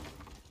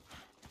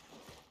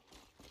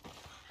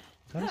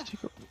 Is that a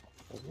secret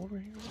over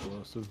here?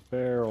 Explosive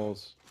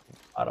barrels.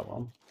 A lot of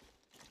them.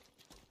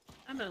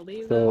 I'm gonna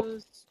leave So-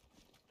 those.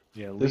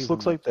 Yeah. This leave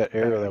looks them like that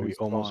area back that who we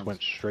almost spawns.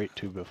 went straight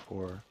to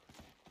before.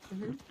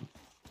 Mm-hmm.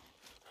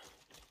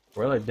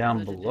 We're like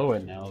down below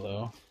it now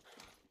though.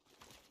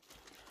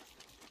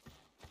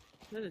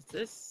 What is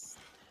this?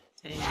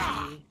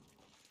 Tangy.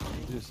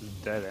 This is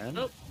dead end.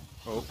 Oh.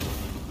 Oh.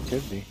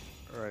 Could be.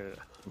 Right.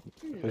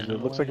 Because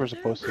it looks like we're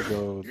supposed to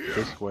go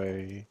this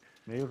way.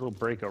 Maybe it'll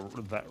break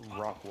that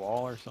rock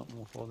wall or something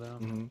will fall down.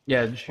 Mm-hmm.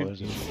 Yeah, just What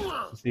shoot. is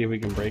it? See if we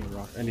can break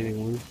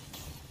anything loose.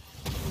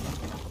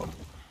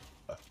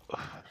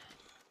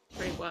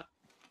 Break what?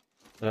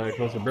 Close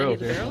the Any barrels of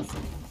the here. barrels?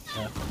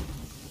 Yeah.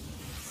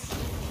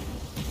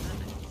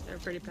 They're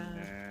pretty bad.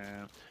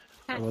 Yeah.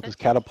 How about this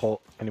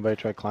catapult? Anybody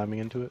try climbing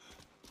into it?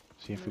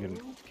 See if we can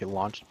get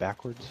launched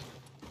backwards.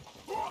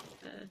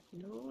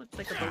 No, it's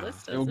like a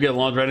ballista. We'll isn't get it?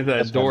 launched right into that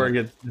That's door fine.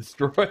 and get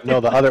destroyed. No,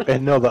 the other.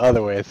 No, the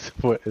other way. It's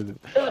what is it?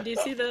 Oh, do you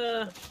see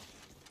the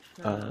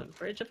Uh,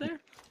 bridge up there?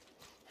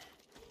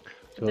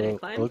 So Did it it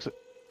climb? looks. It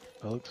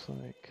looks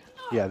like.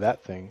 Yeah,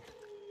 that thing.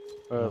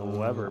 The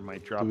lever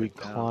might drop Do we it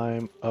down.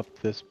 climb up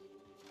this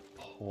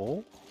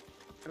pole?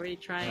 Are we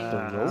trying?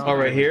 I don't Oh,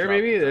 right think here, drop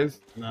maybe? it. There's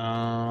no.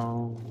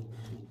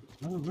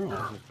 I don't know.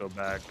 Let's just go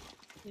back.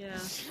 Yeah.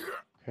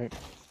 Okay.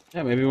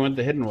 Yeah, maybe we went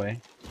the hidden way.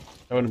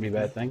 That wouldn't be a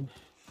bad thing.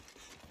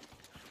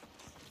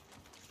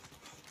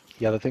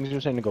 Yeah, the things you're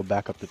saying to go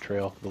back up the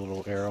trail. The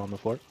little arrow on the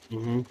floor.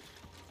 Mm-hmm. Yeah,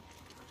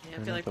 I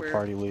And feel like the we're.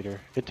 party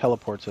leader. It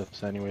teleports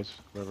us anyways,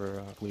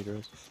 whoever leader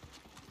is.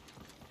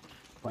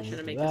 We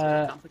shouldn't make that. this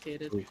more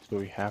complicated. So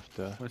we have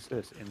to. What's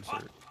this?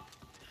 Insert.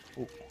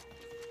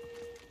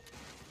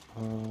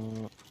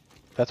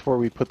 That's where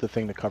we put the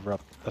thing to cover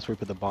up. That's where we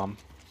put the bomb.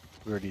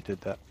 We already did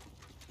that.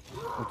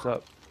 What's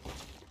up?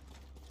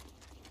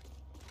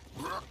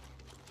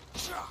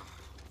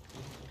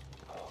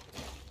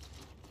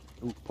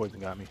 Ooh, poison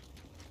got me.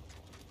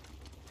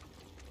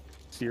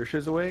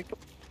 Saoirse's awake?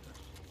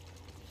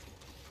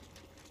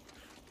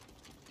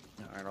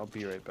 Alright, I'll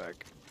be right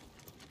back.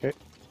 Okay.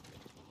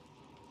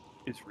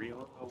 Is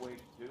Rio awake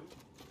too?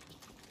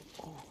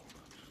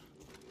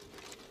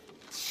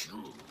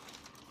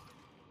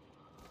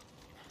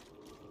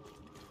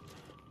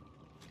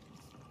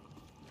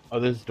 Oh,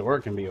 this door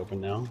can be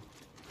open now.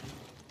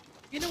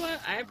 You know what?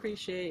 I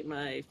appreciate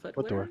my footwear.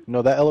 What door?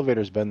 No, that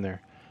elevator's been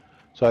there.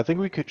 So I think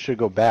we should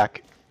go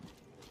back.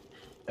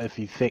 If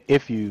you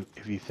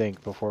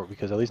think before,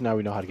 because at least now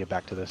we know how to get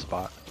back to this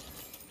spot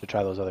to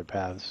try those other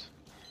paths.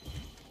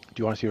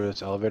 Do you want to see where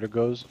this elevator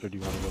goes, or do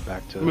you want to go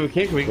back to? I mean,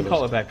 we can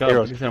call it back up.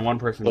 arrows. We can send one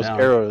person Those down.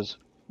 arrows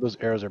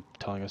are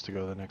telling us to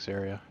go to the next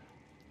area.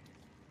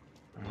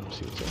 Alright, let's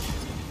see what's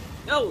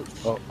up.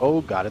 Oh,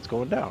 Oh God, it's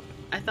going down.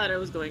 I thought it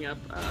was going up.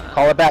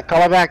 Call it back.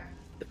 Call it back.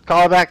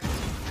 Call it back.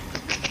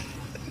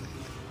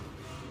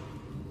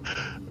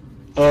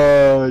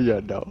 Yeah,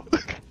 no.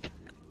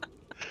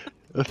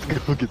 Let's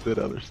go get that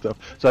other stuff.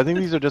 So I think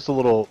these are just the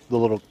little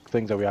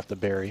things that we have to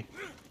bury.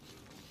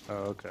 Oh,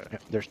 okay. Yeah,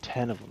 there's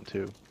 10 of them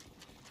too.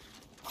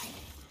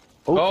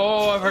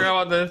 Oh, I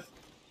forgot about this.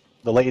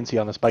 The latency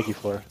on the spiky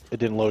floor. It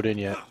didn't load in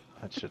yet.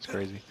 That shit's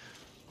crazy.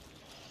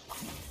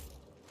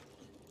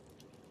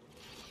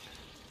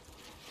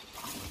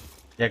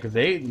 Yeah, because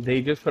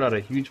they just put out a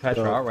huge patch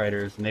for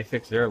Outriders, and they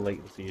fixed their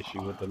latency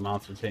issue with the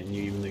monsters hitting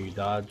you even though you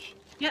dodge.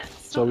 Yeah.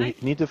 So we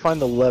need to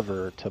find the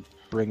lever to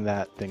bring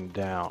that thing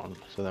down,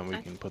 so then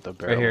we can put the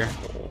barrel. Right here. in the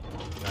hole.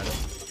 Got it.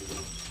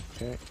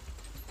 Okay.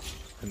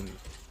 And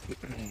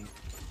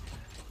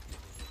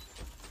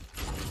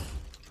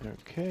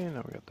okay,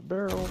 now we got the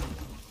barrel.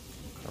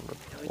 Cover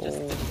the We just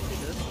hole. didn't do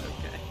this.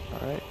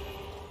 Okay. Alright.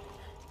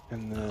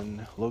 And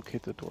then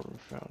locate the door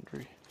of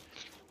foundry.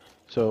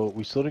 So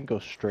we still didn't go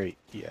straight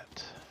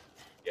yet.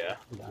 Yeah,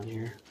 down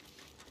here.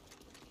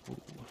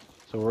 Ooh.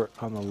 So we're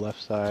on the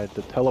left side.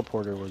 The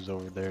teleporter was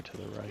over there to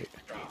the right.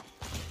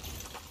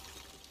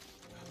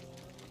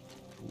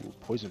 Ooh,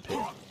 poison pit.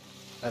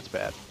 That's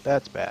bad.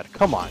 That's bad.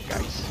 Come on,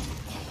 guys.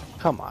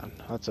 Come on.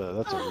 That's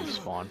a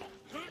respawn.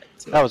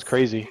 That was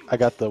crazy. I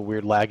got the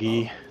weird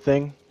laggy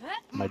thing.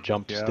 My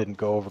jump just didn't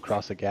go over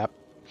across the gap.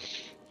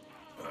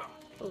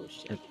 Oh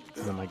shit.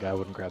 And then my guy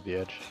wouldn't grab the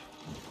edge.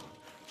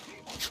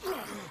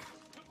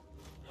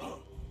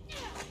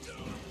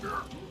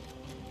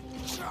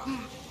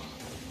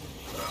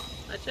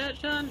 Watch out,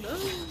 Sean.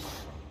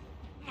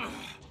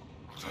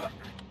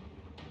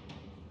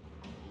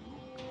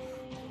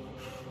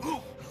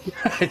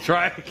 I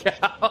tried,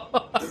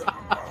 cow.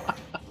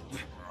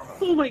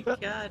 Oh my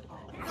god.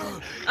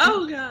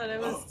 Oh god, I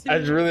was too... I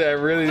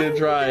really did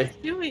try. What are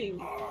you doing?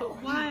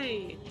 But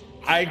why?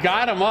 I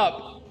got him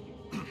up,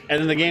 and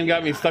then the game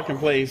got me stuck in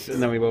place,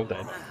 and then we both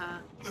died.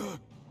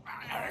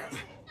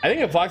 I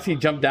think if Foxy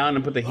jumped down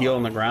and put the heel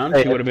on the ground,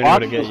 she would have been able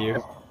to get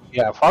you.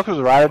 Yeah, if Fox was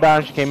a rider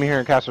down, she came in here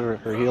and cast her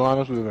heel on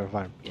us, we would have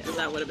been fine. Yeah,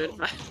 that would have been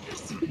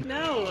fine.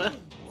 No!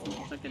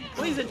 Fucking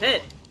poison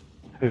pit!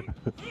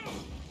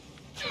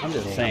 I'm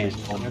just saying.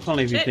 That's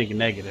only if you think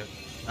negative.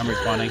 I'm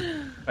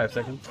respawning. 5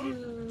 seconds.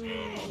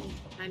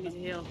 I need to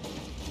heal.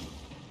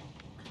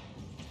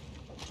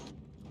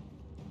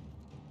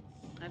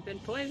 I've been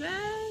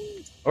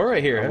poisoned! Oh,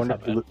 right here. I That's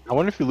not bad.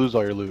 wonder if you lose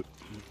all your loot.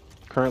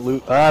 Current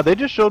loot. They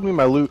just showed me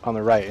my loot on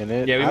the right, and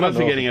it. Yeah, we I don't must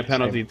be know if getting a it's the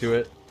penalty same. to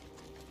it.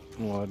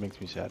 Well, it makes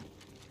me sad.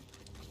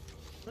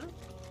 Huh?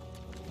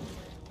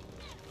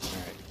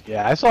 Alright.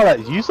 Yeah, I saw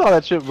that. You saw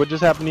that shit. What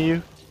just happened to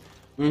you?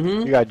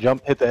 Mm-hmm. You got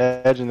jumped, hit the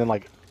edge, and then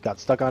like got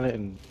stuck on it,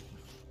 and.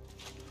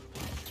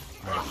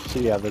 Alright. So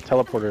yeah, the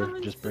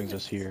teleporter just brings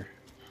us here.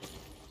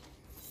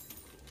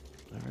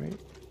 All right.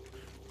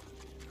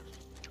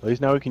 At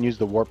least now we can use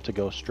the warp to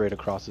go straight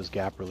across this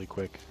gap really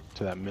quick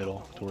to that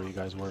middle, to where you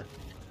guys were.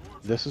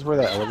 This is where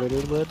that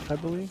elevator led, I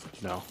believe?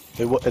 No.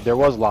 There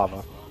was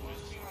lava.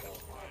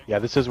 Yeah,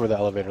 this is where the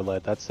elevator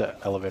led. That's the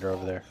elevator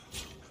over there.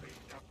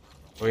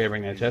 We gotta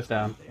bring that chest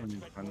down.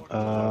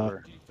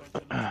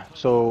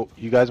 So,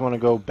 you guys want to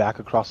go back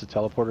across the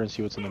teleporter and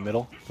see what's in the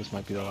middle? This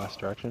might be the last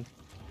direction.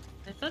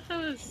 I thought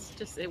that was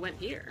just, it went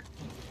here.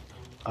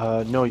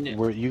 No,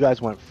 where you guys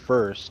went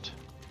first.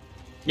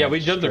 Yeah, we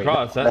jumped Straight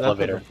across. up That's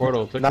elevator. what the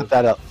portal took Not us.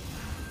 that up.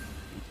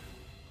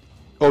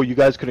 Oh, you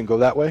guys couldn't go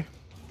that way?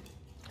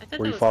 I thought Where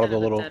that you was followed kind of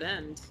the a little- dead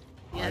end.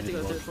 You had to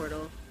go through the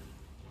portal.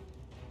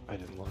 I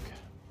didn't look.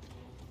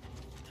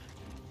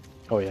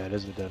 Oh yeah, it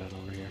is a dead end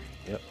over here.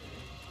 Yep.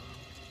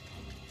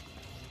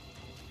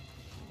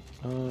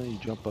 You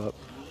jump up.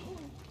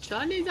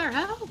 Sean needs our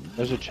help!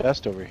 There's a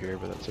chest over here,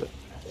 but that's it.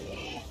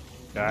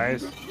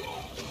 Guys.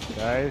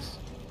 Guys.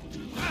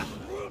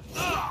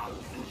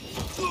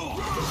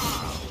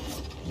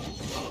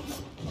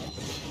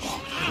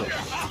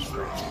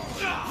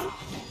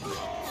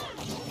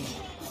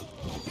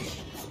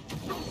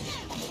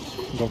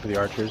 I'm going for the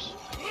archers.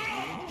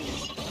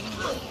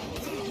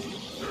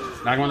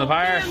 Knock him on the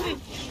fire.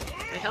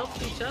 They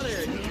helped each other.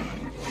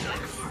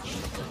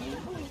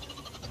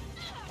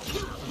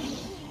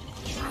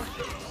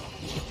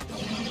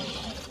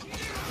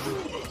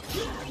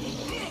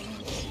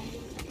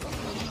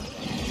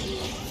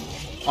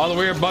 All the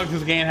weird bugs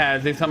this game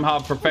has, they somehow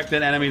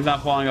perfected enemies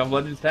not falling off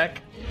Legends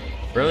tech.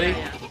 Really?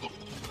 Yeah.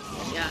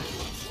 Yeah.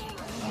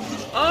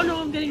 Oh no,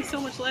 I'm getting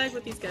so much lag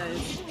with these guys.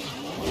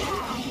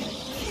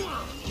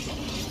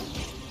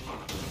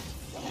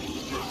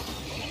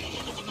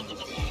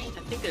 I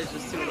think there's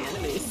just too many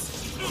enemies.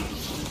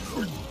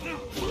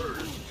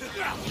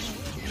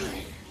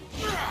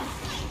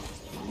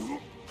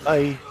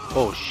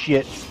 Oh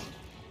shit.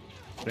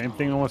 Same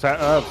thing almost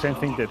happened. Same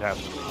thing did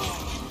happen.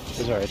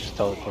 It's alright, just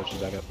teleports you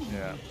back up.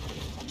 Yeah.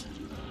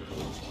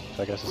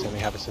 So I guess the same thing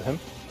happens to him.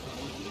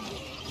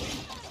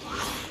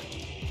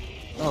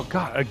 Oh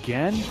god,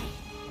 again?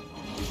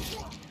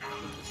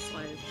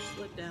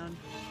 Slid down.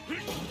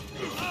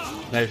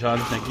 Nice, Sean.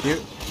 Thank you.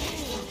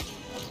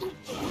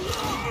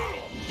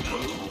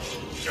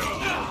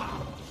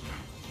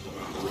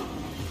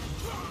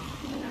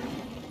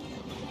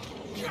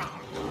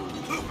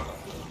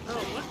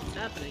 Oh, what?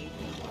 happening?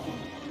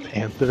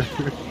 Panther.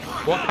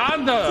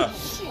 Wakanda!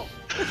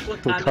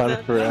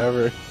 Wakanda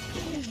forever.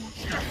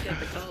 Get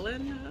the call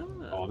in?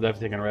 Oh, I'm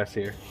definitely taking a rest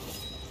here.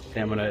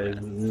 Stamina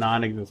is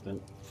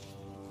non-existent.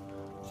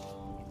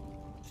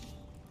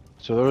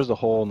 So there was a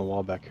hole in the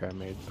wall back here I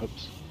made.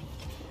 Oops.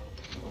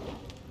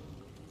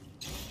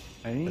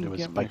 I didn't But it was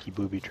get my- spiky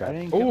booby I trap.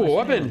 didn't get my Ooh,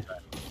 weapon! stamina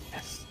back.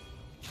 Yes.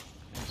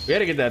 We had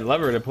to get that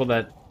lever to pull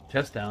that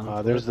chest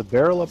down. There's the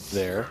barrel up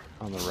there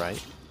on the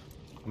right.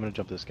 I'm gonna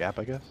jump this gap,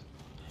 I guess.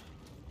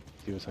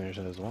 See what's on your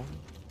side as well.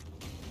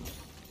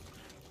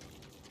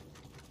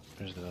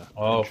 There's the.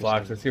 Oh,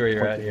 Flox, I see where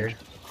you're at pointy here.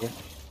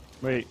 entrance.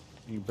 Wait,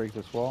 you break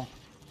this wall?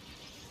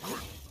 I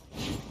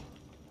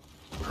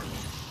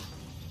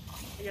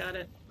got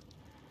it.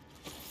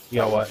 You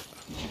got what?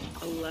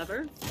 A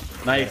lever?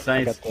 Nice,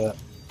 I nice. got the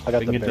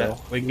We can get barrel.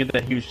 that. We can get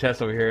that huge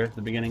chest over here at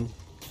the beginning.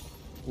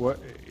 What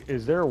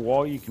is there a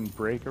wall you can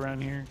break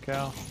around here,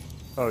 Cal?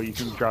 Oh, you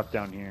can drop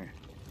down here.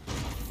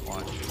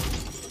 Watch.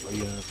 Are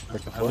you gonna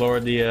break the I floor?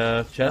 lowered the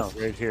No, chest.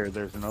 right here.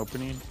 There's an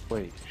opening.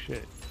 Wait,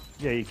 shit.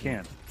 Yeah, you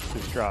can.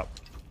 Just drop.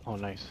 Oh,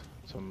 nice.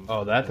 Some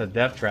Oh, that's a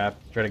death trap.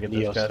 Try to get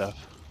Neo this chest.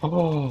 stuff.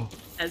 Oh,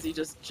 As you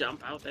just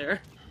jump out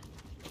there.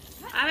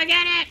 I'm gonna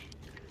get it!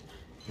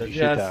 You the shoot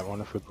chest. that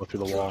one if we go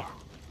through the wall.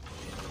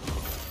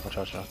 Watch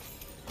out, Sean.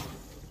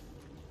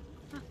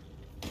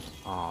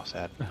 Oh,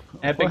 sad.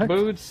 Epic What?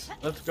 boots.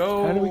 Let's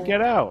go. How do we get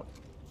out?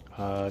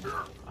 I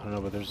don't know,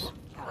 but there's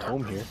a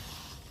tome here.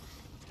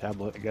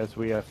 Tablet. I guess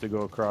we have to go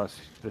across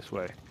this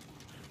way.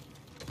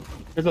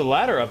 There's a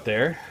ladder up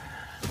there.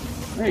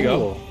 There you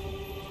go.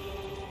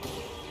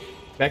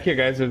 Back here,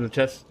 guys. There's a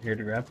chest here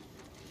to grab.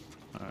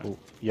 Cool.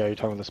 Yeah, you're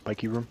talking about the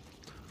spiky room?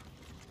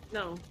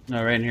 No,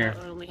 No, right in here.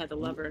 I only had the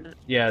lever in it.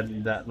 Yeah,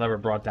 that lever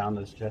brought down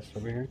this chest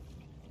over here.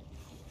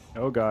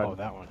 Oh god. Oh,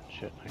 that one.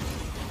 Shit.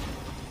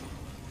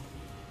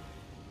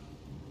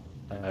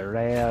 A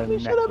rare You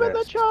should have been the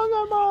necklace.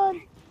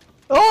 Chongamon!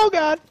 Oh,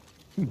 God!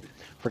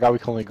 Forgot we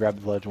can only grab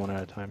the ledge one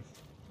at a time.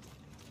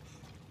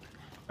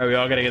 Are we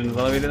all gonna get in the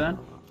elevator then?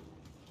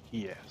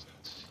 Yes.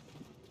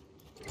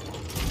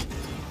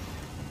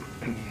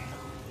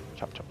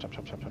 Chop, chop, chop,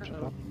 chop, chop, chop, chop,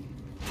 chop.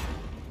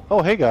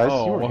 Oh, hey guys. You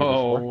Oh, weren't here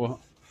before. whoa.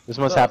 This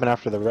must happen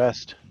after the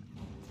rest.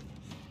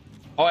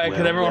 Oh, because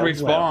Well, everyone well,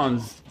 respawns.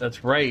 well.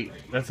 That's right.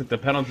 That's like the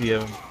penalty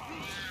of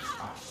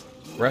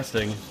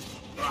resting.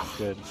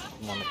 Good.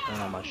 I want to turn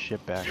all my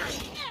shit back.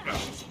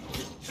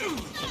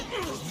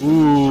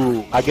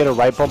 Ooh, I get a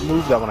right bump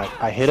move that when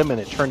I hit him and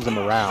it turns them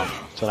around,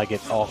 so I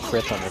get all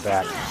crits on their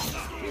back.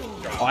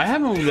 Oh, I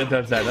have a move that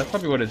does that. That's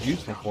probably what it's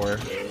useful for. I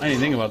didn't even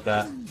think about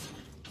that.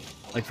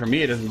 Like for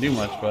me, it doesn't do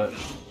much, but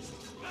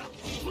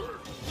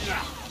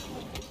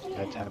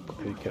I tap.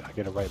 I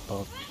get a right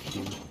bump.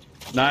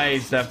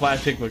 nice. That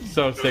flash kick looks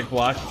so sick,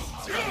 Block.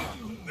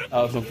 That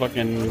was some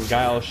fucking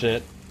guile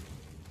shit.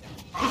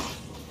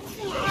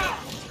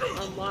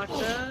 Unlock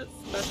that.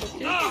 Special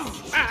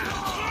kicks.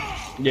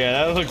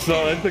 Yeah, that looks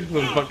so. That looks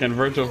some fucking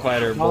virtual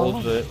fighter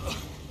bullshit.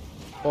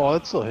 Oh,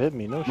 that still hit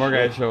me. No More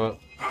shit. guys show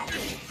up.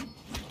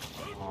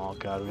 Oh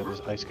god, we got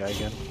this ice guy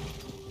again.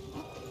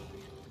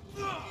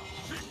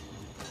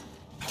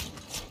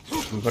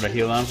 Can we put a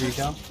heal on for you,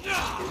 Cal?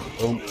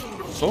 Boom.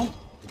 Boom.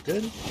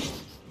 Good.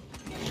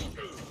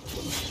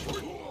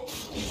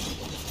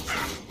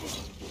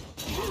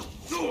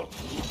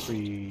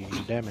 Free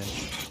damage.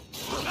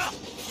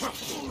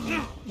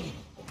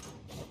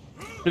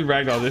 His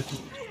ragdoll,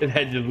 his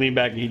head just leaned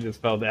back and he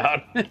just fell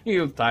down. He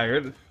was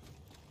tired.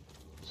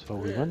 So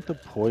we went the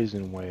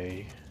poison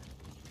way.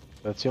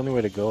 That's the only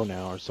way to go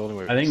now, or it's the only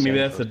way. I think maybe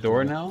Sand that's the goes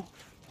door through. now.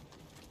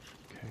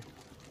 Okay.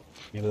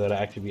 Maybe that'll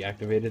actually be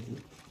activated.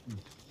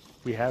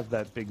 We have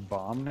that big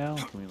bomb now.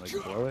 Can we like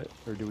blow it,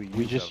 or do we?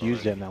 We use just that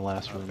used it already? in that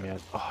last room, yeah.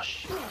 Oh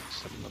shit,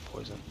 stepped in the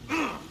poison.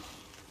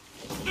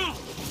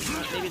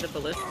 Maybe the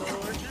ballista will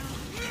work now?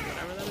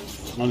 Whatever that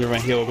is. I wonder if my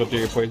heal will go through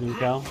your poison,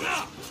 Cal.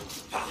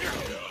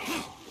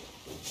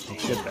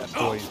 Get that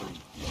poison.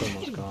 It's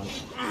almost gone.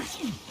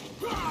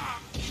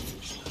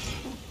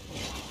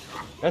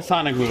 That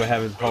Sonic move I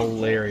have is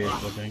hilarious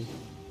looking.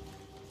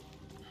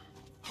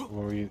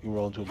 Where you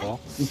roll into a ball?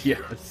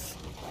 Yes.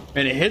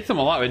 And it hits him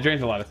a lot, but it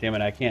drains a lot of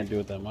stamina. I can't do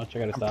it that much. I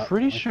gotta I'm stop.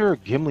 pretty sure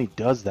Gimli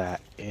does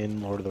that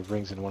in Lord of the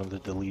Rings in one of the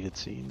deleted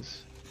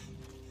scenes.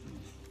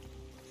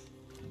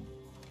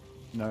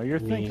 No, you're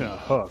thinking a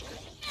hook.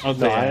 I'll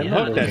No, I say, am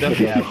hook not that really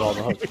doesn't have all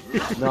the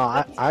hooks. No,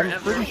 I'm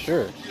pretty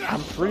sure.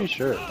 I'm pretty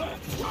sure.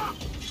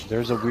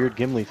 There's a weird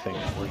Gimli thing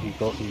where he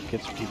rolls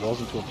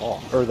into a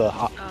ball, or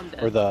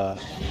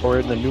or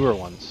in the newer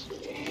ones.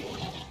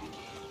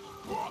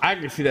 I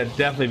can see that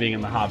definitely being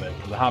in the Hobbit.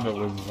 The Hobbit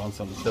was on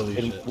some silly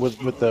shit. With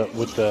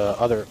the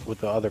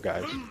other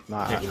guys.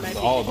 Nah, Yeah, Might with be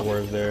all the thinking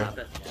words there. of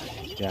it.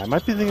 yeah, I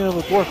might be thinking of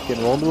a dwarf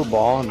getting rolled into a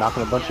ball and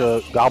knocking a bunch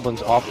of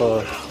goblins off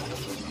a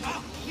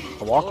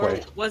Or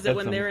walkway. was it That's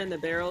when some- they were in the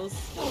barrels?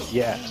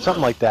 Yeah,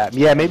 something like that.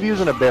 Yeah, maybe he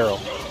was in a barrel.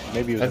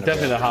 Maybe he was That's in a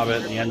definitely the barrel.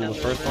 Hobbit at the end of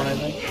the first one, I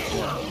think.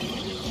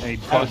 And he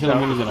haven't pops seen the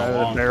out movies in a of the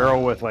long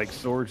barrel with like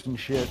swords and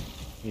shit.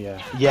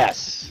 Yeah.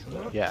 Yes.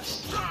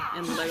 Yes.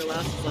 And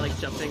Legolas is like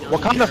jumping on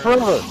Wakanda the barrel.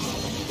 forever.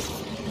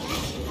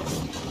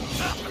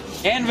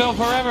 Anvil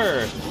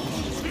forever.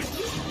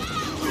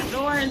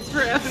 Norns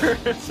forever.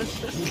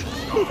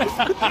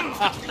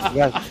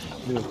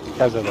 You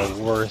guys are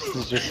the worst.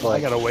 It's just like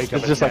I gotta wake up.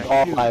 it's just like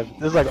all lives.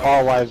 This is like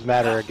all lives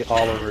matter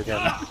all over again.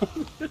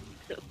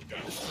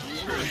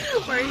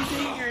 Why are you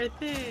doing your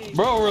thing?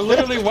 Bro, we're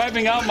literally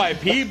wiping out my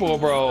people,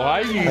 bro.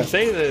 How do you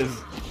say this?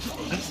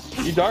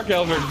 You dark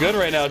elves are good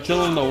right now,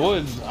 chilling in the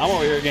woods. I'm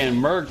over here getting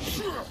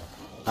murked.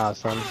 Ah,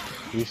 son.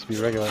 We used to be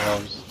regular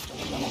elves.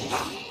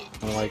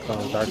 I don't like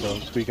dark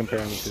elves. Who are you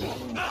comparing me to?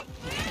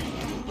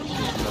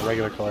 I'm a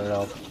regular colored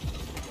elf.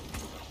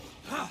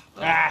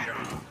 Ah.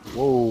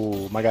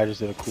 Whoa, my guy just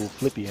did a cool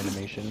flippy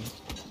animation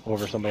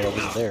over somebody over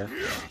there.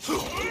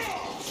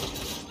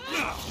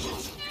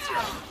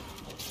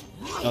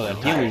 Oh, that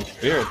healing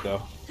spirit,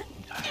 though.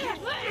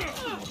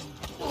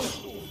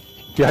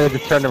 You had to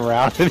turn him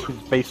around and he's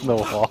facing the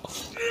wall.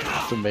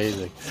 It's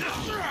amazing.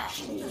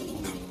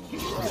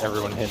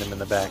 Everyone hit him in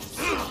the back.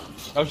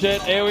 Oh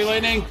shit, AoE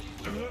lightning!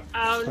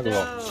 Oh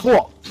no!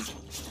 Whoa!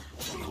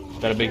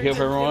 Got a big heal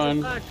for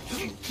everyone. Oh,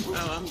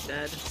 I'm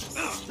dead.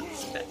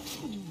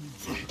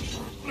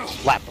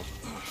 Slap him.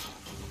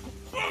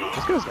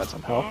 This guy's got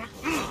some health.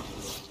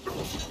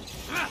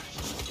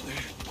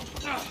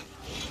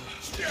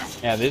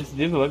 Yeah, these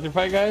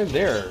electrified guys,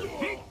 they're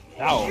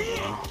out,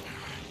 man.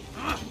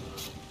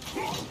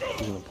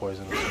 Using the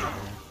poison.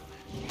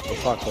 Oh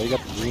fuck, so you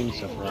got the green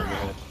stuff around your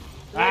head.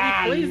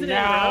 Ah, poison it,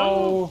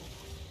 no!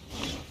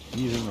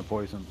 Using the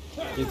poison.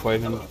 He's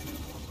poisoned.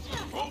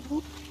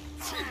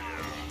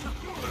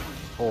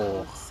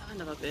 Oh.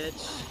 Son of a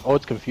bitch. Oh,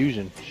 it's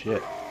confusion.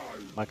 Shit.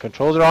 My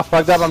controls are all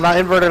fucked up. I'm not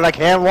inverted. I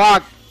can't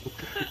walk.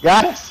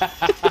 Guys!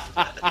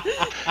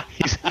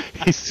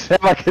 he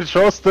set my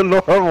controls to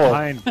normal.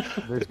 Behind.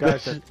 There's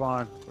guys that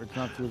spawn. We're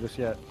not through this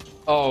yet.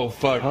 Oh,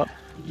 fuck. Huh?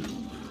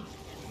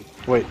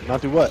 Wait,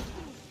 not do what?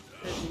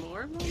 There's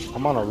more?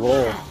 I'm on a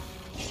roll.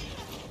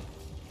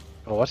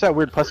 Oh, what's that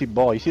weird pussy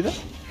ball? You see that?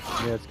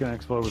 Yeah, it's gonna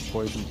explode with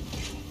poison.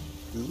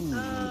 Ooh.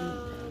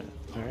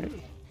 Alright.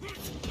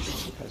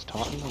 Guy's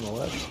taunting on the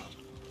left.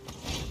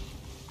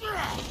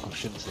 Oh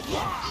shit, it's the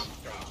box.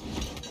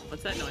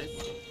 What's that noise?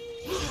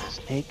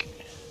 Snake.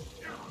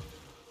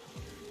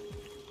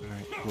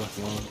 Alright, left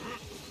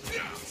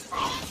alone.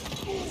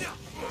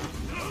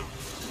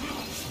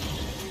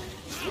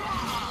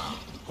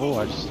 Oh,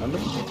 I just stunned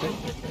him? Okay.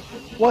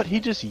 What? He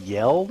just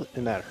yelled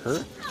and that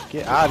hurt?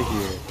 Get out of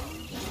here.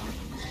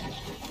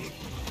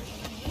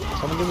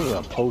 Someone give me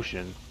a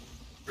potion.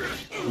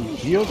 He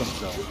healed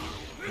himself.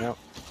 Yep.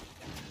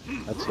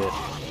 That's it.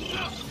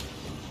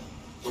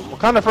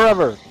 Wakanda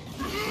forever!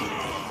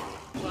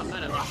 What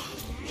kind of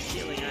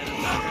healing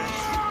items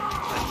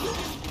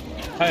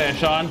are Hey,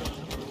 Sean.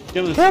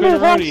 Give him the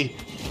spinneroonie.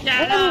 there?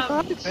 Get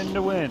up! Spin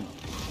to win.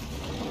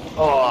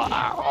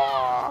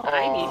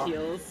 I need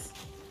heals.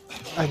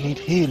 I need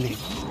healing.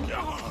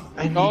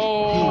 I need healing.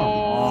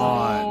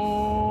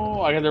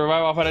 Oh, I got the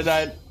revive off when I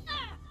died.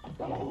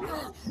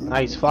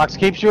 Nice, Fox.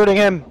 Keep shooting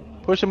him.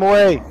 Push him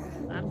away.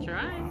 I'm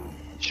trying.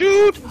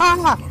 Shoot!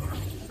 Ha!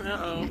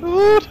 Uh-oh.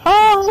 Shoot!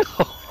 Ha!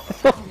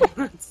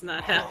 It's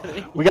not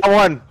happening. We got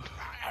one.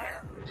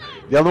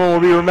 The other one will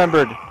be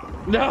remembered.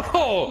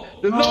 No!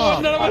 There's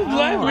none of us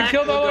left. We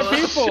killed all our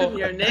people.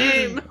 Your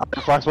name.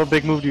 Fox, what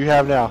big move do you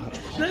have now?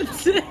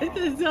 That's it.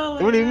 That's all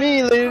I What do you have.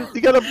 mean, lady?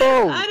 You got a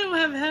bow. I don't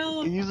have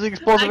health. Use the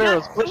explosive I got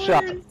arrow. Split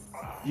shot. swords.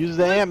 Use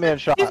the Ant-Man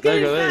shot. He's There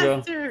you getting go, there you go.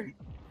 faster.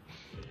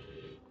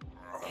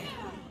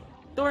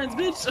 Thorns,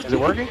 bitch. Is it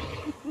working?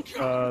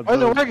 Why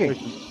is it working?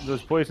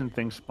 Those poison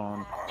things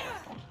spawn.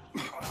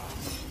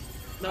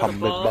 Not a Bumby,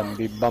 ball.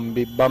 bumby,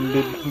 bumby,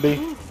 bumby, bumby.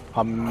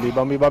 Bumby,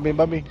 bumby, bumby,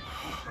 bumby.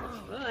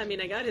 Well, I mean,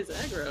 I got his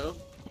aggro.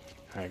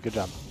 Alright, good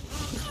job.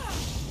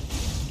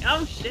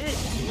 Oh shit!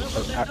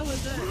 What the hell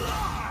was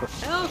that?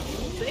 Help!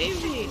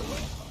 Save me!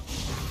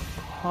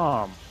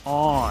 Come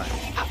on.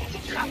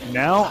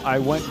 Now I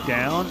went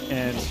down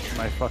and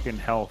my fucking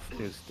health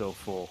is still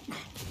full.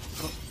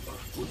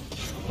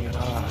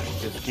 God,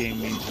 this game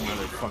needs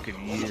another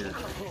fucking year.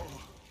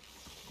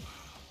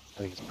 I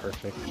think it's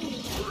perfect.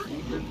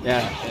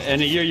 Yeah,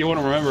 in a year you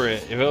wouldn't remember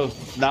it. If it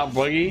was not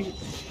buggy,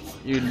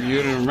 you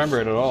wouldn't remember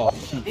it at all.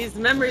 These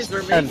memories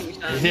were making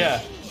sense.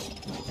 Yeah.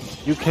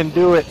 You can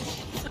do it.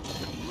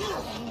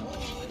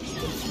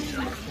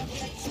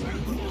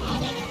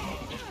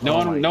 No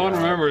one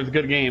remembers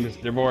good games.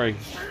 They're boring.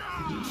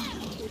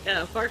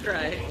 Yeah, Far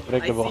Cry.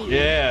 Predictable. I see.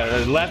 Yeah,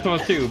 the last one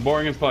was too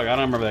boring as fuck. I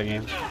don't remember that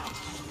game.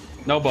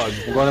 No bugs.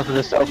 I'm going in for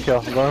the stealth kill.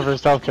 I'm going in for the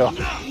stealth kill.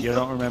 You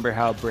don't remember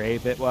how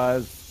brave it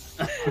was?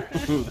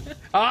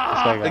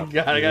 Ah! This guy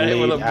God, I got hit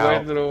with a laid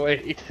out. poison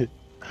away.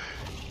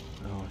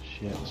 Oh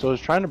shit. So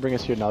it's trying to bring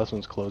us here. Now this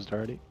one's closed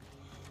already.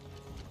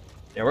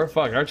 Yeah, we're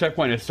fucked. Our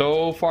checkpoint is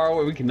so far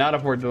away. We cannot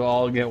afford to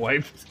all get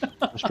wiped.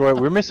 Destroy.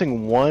 We're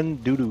missing one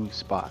doo-doo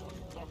spot.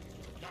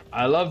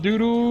 I love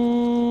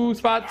doo-doo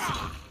spots.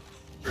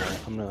 Alright,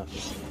 I'm gonna.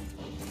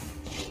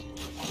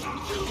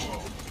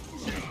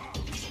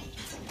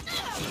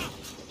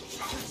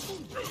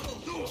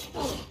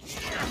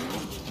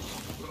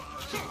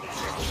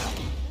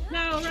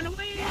 No, run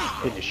away!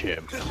 Finish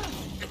him.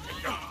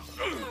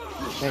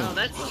 Oh,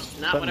 that's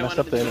not That what I messed wanted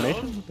up to the do.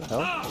 animation? What the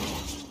hell?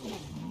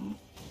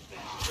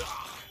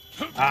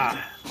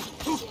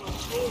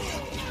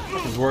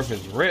 This is worth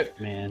his rip,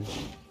 man.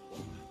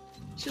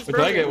 She's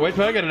Wait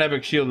till I get an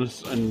epic shield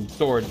and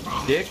sword,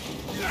 dick.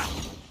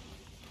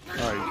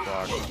 Oh, you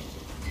fuck.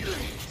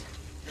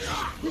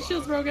 This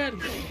shield's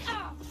broken.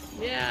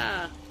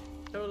 Yeah,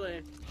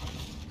 totally.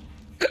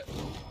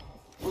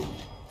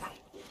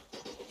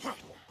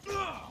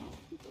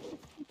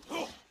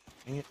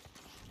 Dang it.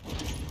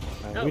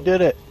 Alright, we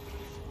did it.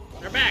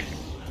 We're back.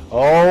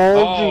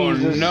 Oh,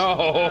 Jesus. No!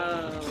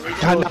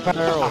 God, not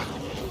barrel.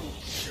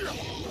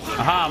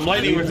 Aha, I'm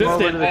lightning Move over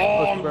resistant. to the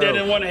Oh, I'm close dead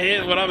barrel. in one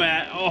hit. What I'm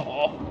at.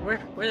 Oh.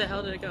 Where the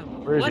hell did it go?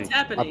 Where is What's he? My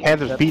happening?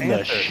 Panther's That beating the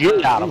panther.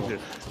 shit out of him.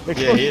 Yeah,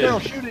 he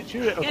is. Shoot it,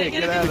 shoot it. Okay,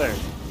 Get it, get out of there.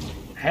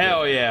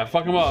 Hell yeah,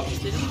 fuck him up.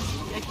 Did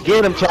he?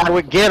 Get him,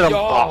 Chadwick, get him!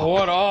 Oh,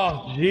 what?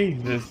 Oh,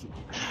 Jesus.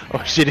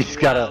 Oh shit, he's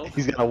got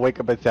a wake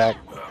up attack.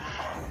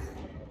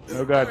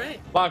 Oh god. Alright.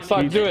 Lock,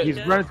 stock, He's, do it.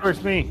 he's running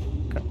towards me.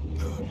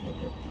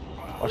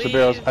 Watch the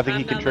barrels. I think I'm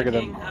he can not trigger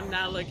looking. them. I'm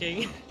not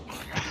looking.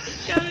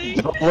 Coming.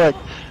 Don't look.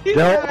 He's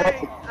Don't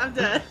right. look. I'm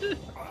dead.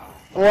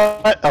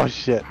 What? Oh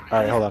shit.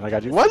 Alright, hold on, I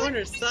got you. What? corner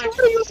He sucks.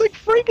 looks like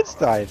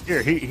Frankenstein.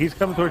 Here, he's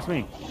coming towards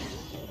me.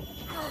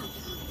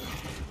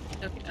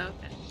 Okay.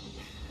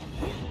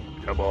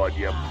 Come on,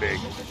 you big.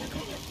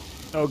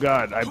 Oh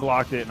god, I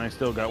blocked it and I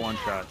still got one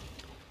shot.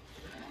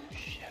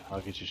 Shit,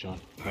 I'll get you, Sean.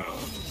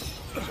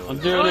 I'm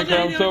doing it, 'cause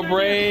I'm so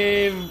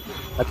brave.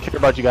 I care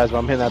about you guys, but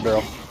I'm hitting that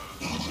barrel.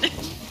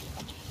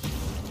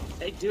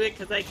 I do it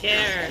because I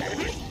care.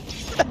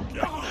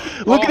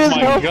 Look at his Oh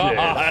my health.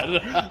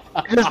 god.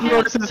 I just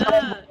noticed his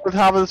health at the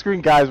top of the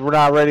screen. Guys, we're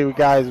not ready.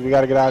 Guys, we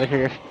gotta get out of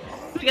here.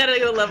 We gotta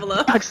go level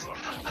up.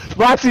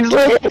 Roxy's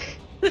late.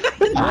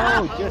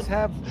 No, just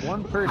have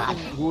one person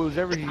who is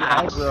every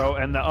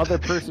aggro and the other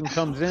person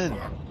comes in.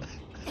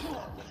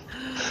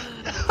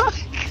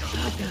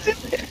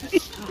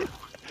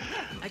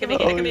 I can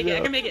make it. I can make it.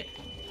 I can make it.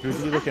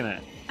 Who's he looking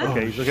at?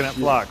 Okay, he's looking at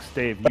blocks.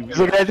 Dave, He's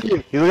looking at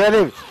you. He's looking at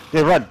you.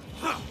 Yeah, run.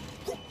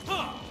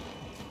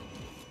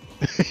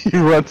 He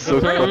runs so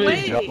Run fucking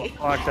away. dumb.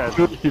 blocks has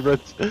He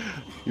runs.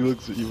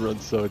 He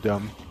runs so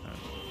dumb.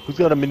 Who's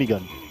got a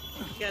minigun?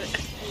 Got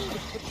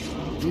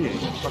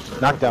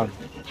it. Knockdown.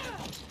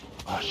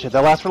 Oh shit,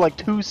 that lasts for like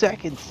 2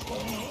 seconds.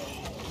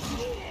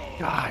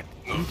 God,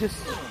 he just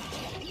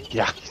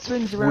Yeah,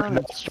 spins we're around and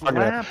not strong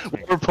enough. slaps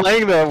me.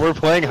 We're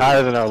playing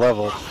higher than our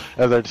level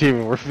as our team,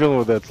 and we're feeling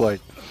what that's like.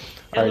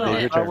 All right,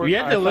 Dave, your turn. We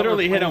had to I thought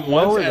literally we're hit him playing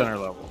once. lower at- than our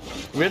level.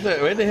 We had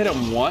to hit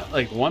him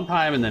one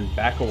time and then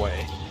back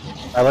away.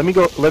 All right, let me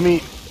go.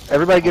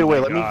 Everybody get Oh away.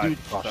 my Let me God. do.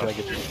 Oh, should I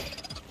get you?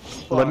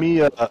 Let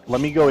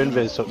me go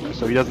invis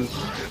so he doesn't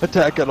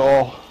attack at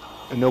all,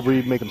 and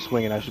nobody make him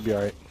swing, and I should be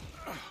all right.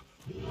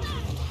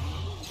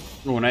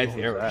 Ooh, nice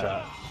arrow that?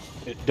 shot.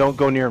 Don't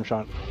go near him,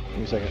 Sean. Give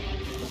me a second.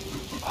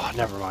 Oh,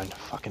 never mind.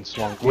 Fucking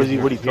swung. What do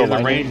you He throw? has a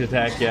Lightning? range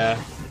attack, yeah.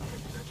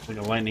 Like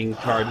a lightning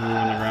charge moving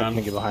I around.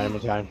 can't get behind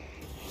him in time.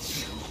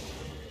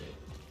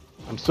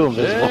 I'm still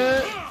invisible.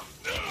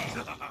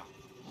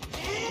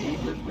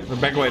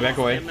 Back away, back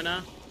away.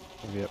 Stamina.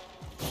 Yep.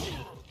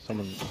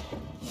 Someone.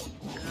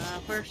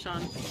 Where's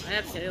Sean? I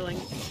have tailing.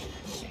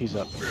 He's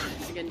up.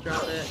 I can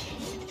drop it.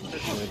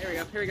 Here we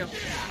go. Here we go.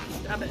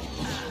 Drop it.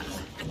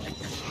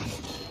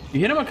 You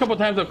hit him a couple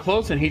times up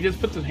close and he just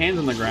puts his hands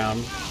on the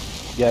ground.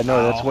 Yeah,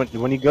 no, that's Ow.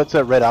 when he gets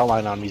that red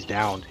outline on him, he's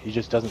downed. He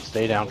just doesn't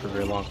stay down for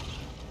very long.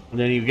 And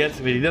then he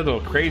does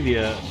a crazy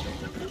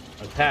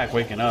attack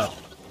waking up.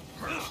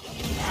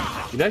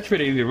 That's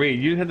pretty easy to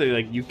read. You have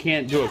to you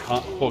can't do a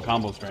full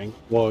combo string.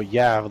 Well,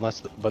 yeah,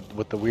 but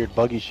with the weird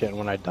buggy shit,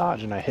 when I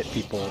dodge and I hit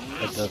people,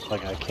 it does,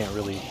 I can't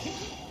really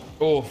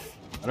Oof.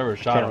 I never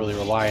shot him. really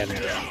rely on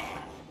it.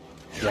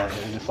 Yeah,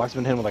 the Flex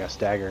been hitting with like a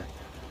stagger.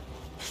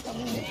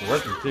 It's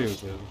working too.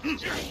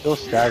 Still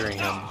staggering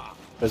him.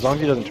 But as long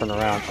as he doesn't turn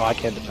around, I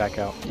can't back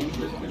out.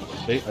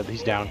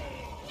 He's down.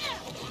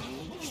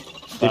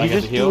 Did I he got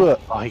just the heal? do a?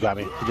 Oh, he got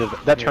me. He did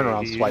that Yeah,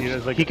 turnaround he swipe.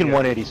 does like He can yeah.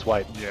 180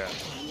 swipe. Yeah.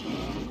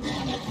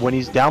 When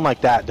he's down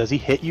like that, does he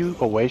hit you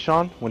away,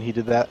 Sean? When he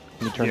did that,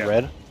 when he turned Yeah.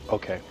 red?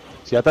 Okay.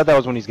 See, I thought that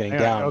was when he's getting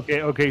Hang on.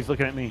 down. Okay, he's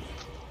looking at me.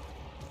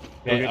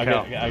 Okay, I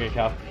Cal. get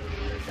Cal.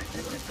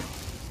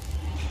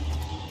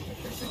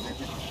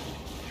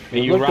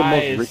 May you Look, the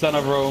most rise, son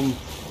of Rome.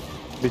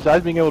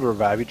 Besides being able to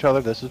revive each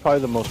other, this is probably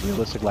the most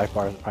realistic life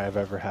bar I have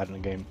ever had in a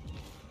game.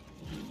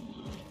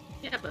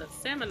 Yeah, but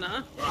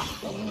stamina.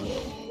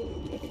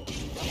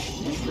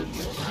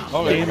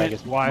 Oh, Damn I it,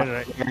 guess, why did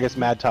I guess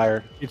Mad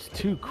Tire. It's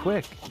too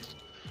quick.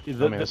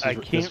 mean, this I is-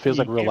 can't. this feels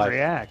like you real can't life.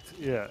 React.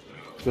 Yeah.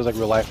 Feels like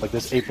real life. Like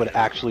this ape would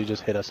actually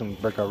just hit us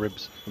and break our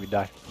ribs and we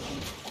die.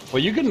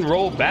 Well, you can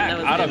roll back That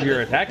was out of good.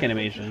 your attack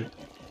animation.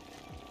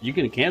 You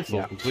can cancel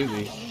Yeah.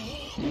 completely.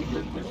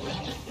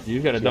 You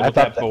got to See, double I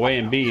thought tap away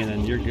and B, and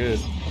then you're good.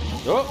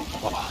 Oh,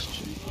 Oh,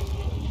 shit.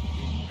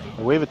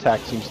 The wave attack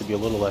seems to be a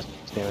little less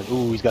damage.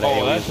 Ooh, he's got an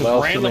Oh, AoE that's as just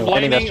well. random I think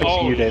that's lightning? just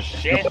Oh, you, Dave.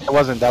 shit. No, it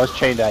wasn't. That was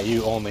chained at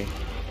you only.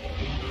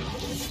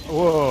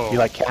 Whoa. You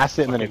like cast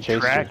it and then it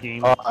Fucking chased tracking.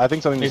 you. Oh, I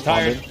think something he's just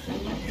spawned tired. in.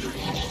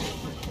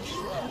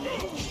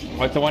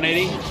 What's the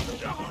 180?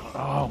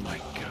 Oh my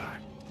god.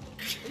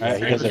 Yeah,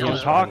 he That's doesn't what I'm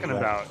just talking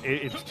run back. about.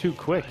 It's too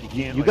quick. You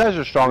can't. You like, guys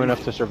are strong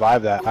enough to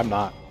survive that. I'm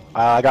not.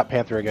 I got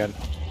Panther again.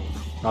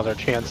 Another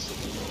chance.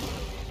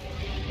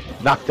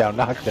 Knockdown,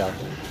 knockdown.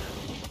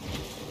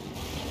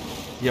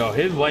 Yo,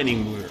 his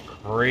lightning moves are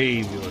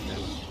crazy looking.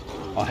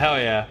 Oh hell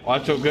yeah!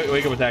 Watch your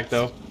wake up attack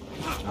though.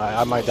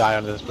 I might die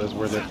on this, but it's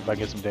worth it if I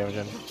get some damage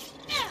in.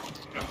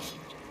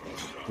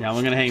 Yeah,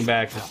 I'm gonna hang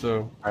back just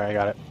so. Alright, I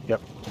got it.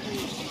 Yep.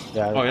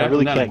 Yeah, Oh, yeah, I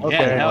really down can't.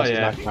 again. Okay, Hell unless he's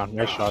yeah. knocked down.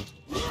 Nice shot.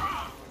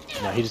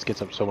 Yeah, he just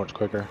gets up so much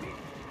quicker.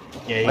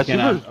 Yeah, My you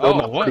can. super's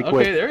building Oh, up what? pretty Okay,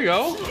 quick. there you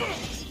go.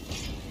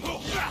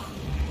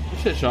 Good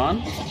shit, Sean.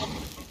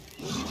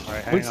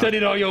 Alright, hang We on.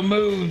 studied all your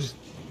moves.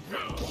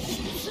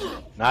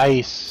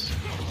 Nice.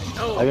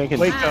 Oh, I think I can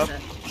Wake God.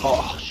 up.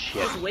 Oh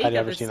shit! His wake I up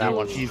never is seen that so-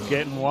 one. He's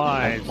getting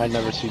wise. I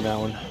never seen that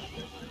one.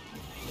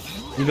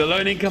 He's a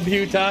learning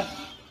computer.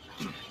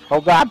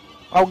 Oh god!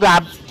 Oh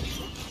god!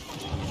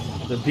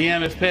 The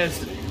DM is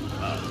pissed.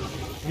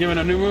 Giving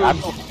a new move. I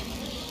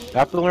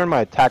have to learn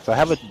my attacks. I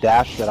have a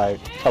dash that I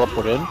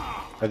teleport in.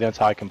 I think that's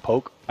how I can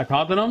poke. I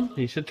prompted him.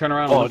 He should turn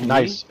around. And Oh, look at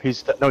nice. me. He's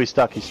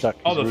stuck. He's stuck.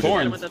 Oh, He's the rooted.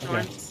 thorns. With the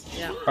thorns.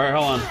 Yeah. All right,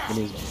 hold on. And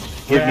he's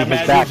We give me have his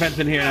mad back. defense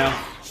in here now.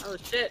 Oh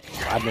shit.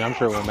 I mean, I'm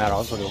sure it won't matter.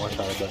 I'll just look at one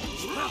shot, but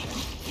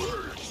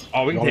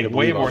Oh, we You can want me take to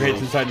way believe more I'll hits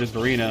do. inside this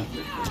arena.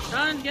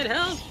 Sean, get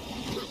help.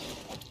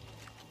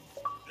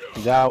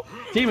 he's out.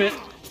 Team it.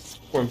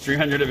 From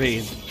 300 of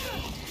 8.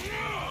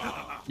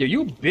 Yo,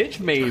 you bitch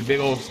made big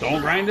old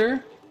stone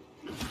grinder.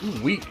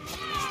 You weak.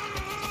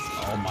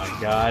 Oh my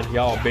god.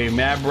 Y'all being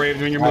mad brave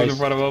doing your moves in Nice.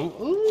 front of him.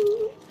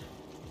 Ooh.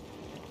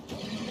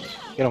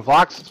 Get him,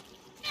 Fox.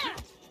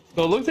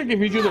 So it looks like if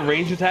you do the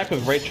range attack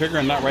with right trigger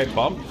and not right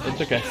bump, it's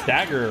like a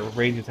stagger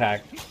range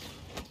attack.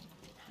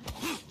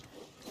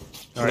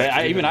 So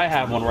even I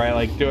have one where I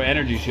like do an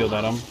energy shield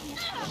at him.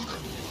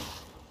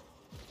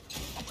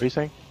 What are you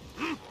saying?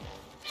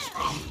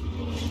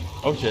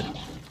 Oh shit.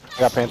 I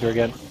got Panther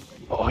again.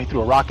 Oh, he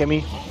threw a rock at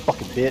me.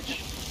 Fucking bitch.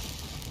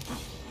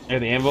 Yeah,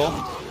 the anvil.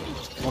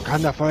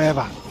 Wakanda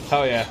forever.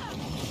 Hell yeah.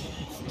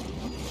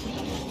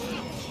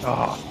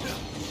 Oh.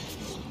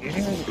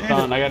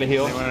 Son, I got a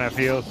heal. Anyone have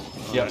heals?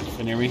 Yeah,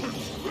 can you hear me?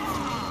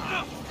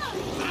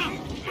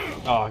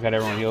 Oh, I got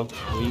everyone healed.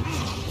 Sweet.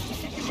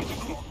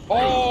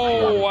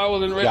 Oh, I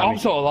wasn't ready. Got me. I'm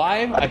so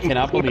alive. I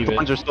cannot believe my it.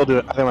 thorns are still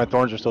doing. I think my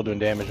thorns are still doing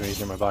damage when he's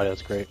near my body.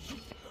 That's great.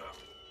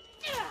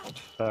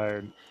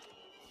 Tired.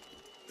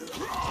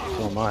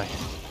 So am I.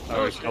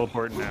 Oh, he's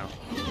teleporting now.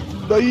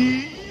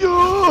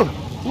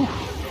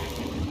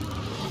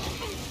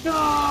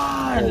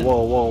 God!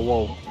 Whoa, whoa,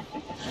 whoa.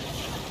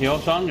 Heal,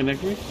 Sean,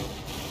 connect me.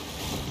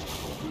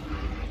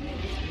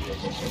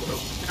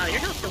 Oh, your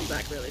health comes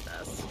back really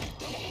fast.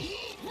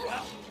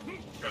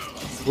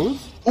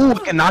 Who's? Ooh, I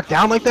can knock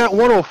down like that?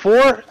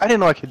 104? I didn't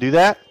know I could do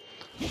that.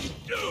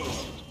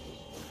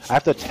 I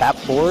have to tap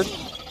forward?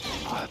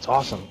 Oh, that's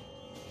awesome.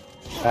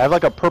 I have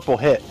like a purple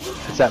hit.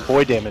 It's that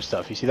void damage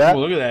stuff. You see that? Oh,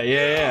 look at that.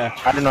 Yeah, yeah.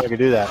 I didn't know I could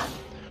do that.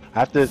 I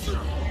have to.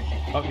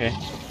 Okay.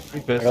 I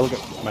gotta look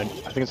at my. I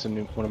think it's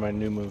one of my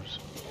new moves.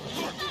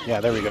 Yeah,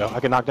 there we go. I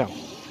can knock down,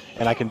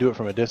 and I can do it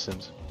from a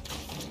distance.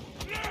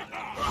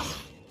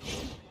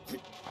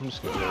 I'm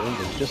just gonna go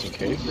in just in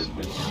case.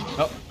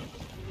 Oh.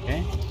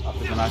 Okay. Up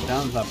with the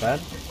knockdown. It's not bad.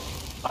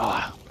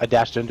 Ah, I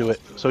dashed into it,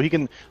 so he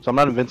can. So I'm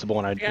not invincible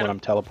when I'm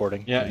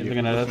teleporting. Yeah, he's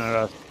looking at Looking at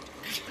us.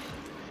 us.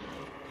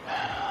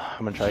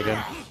 I'm gonna try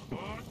again.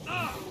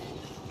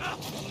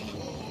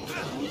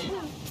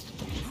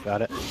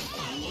 Got it.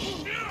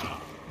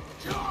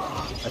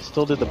 I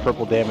still did the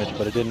purple damage,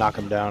 but it did knock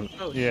him down.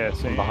 Yeah,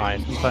 same.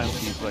 behind. Sometimes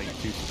he's like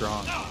too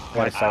strong. Got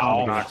My it. second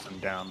Ow. knocks him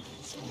down.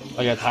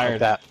 I got Like tired.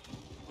 that.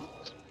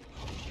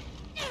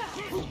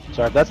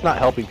 Sorry, if that's not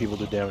helping people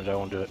do damage, I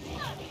won't do it.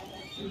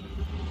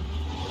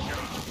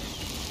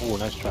 Ooh,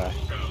 nice try.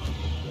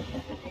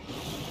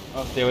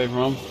 Oh, stay away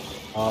from him.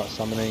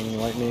 Summoning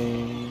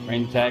lightning.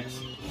 Range attacks.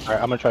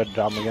 Alright, I'm gonna try to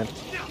drop him again.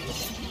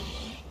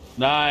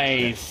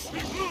 Nice.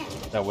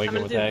 That I'm wake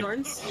gonna up do attack.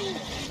 thorns.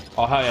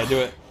 Oh, hell yeah, do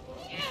it.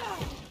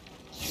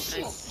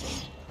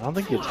 Nice. I don't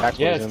think the attack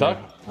Yeah, was it's in stuck.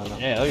 there. I don't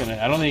know. Yeah, look at it.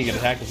 I don't think he can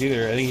attack us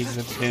either. I think he just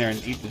has to stand there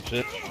and eat the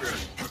shit.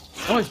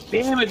 How much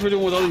damage we're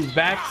doing with all these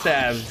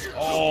backstabs?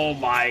 Oh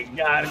my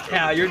god,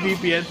 Cal, your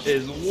DPS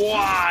is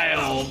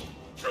wild.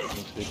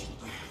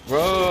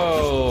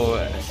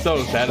 Bro,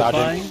 so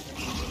satisfying.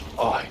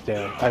 Oh,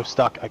 damn. I'm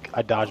stuck.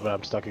 I dodged, but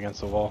I'm stuck against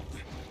the wall.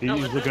 He's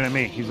looking at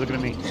me. He's looking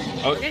at me.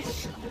 Oh, Okay.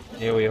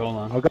 yeah, wait, hold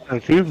on. I got an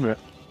achievement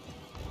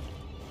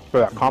for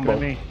that combo.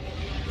 Look at me.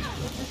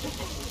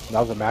 That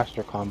was a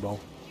master combo.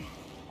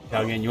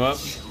 Cal, getting you up.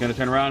 Gonna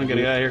turn around and get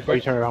out of here Wait,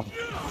 quick. turn around.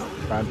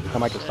 I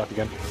might get stuck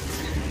again.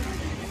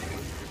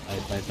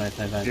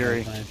 Nice.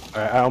 Fury.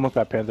 Alright, I almost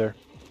got Panther.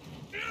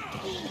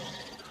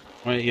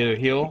 Want to either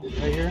heal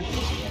right here?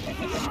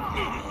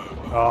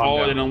 Oh, Oh,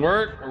 no. it didn't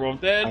work. We're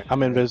both dead. I'm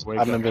invis. Wake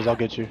I'm up. invis. I'll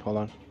get you. Hold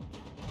on.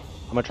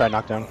 I'm gonna try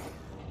knockdown.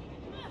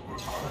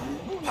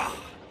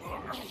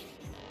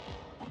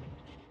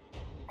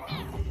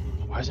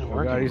 Why isn't it Oh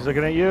god, working? he's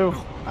looking at you.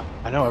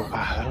 I know.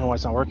 I don't know why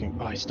it's not working.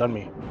 Oh, he stunned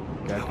me.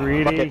 Got Fuck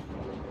greedy. it.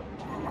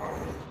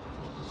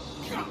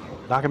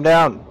 Knock him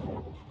down.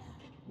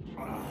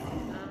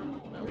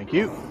 Thank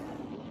you.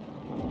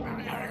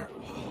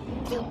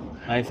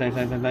 Nice.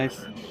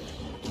 Thanks.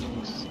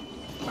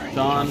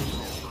 Sean.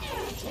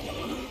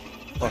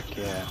 Fuck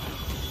yeah.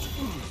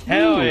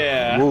 Hell Woo.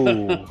 yeah.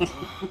 Woo.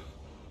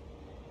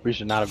 We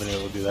should not have been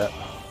able to do that.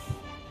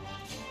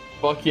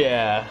 Fuck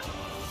yeah.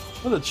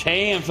 We're the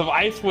champs of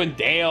Icewind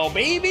Dale,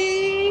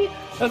 baby!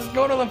 Let's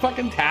go to the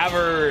fucking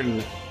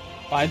tavern.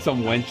 Find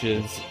some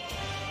wenches.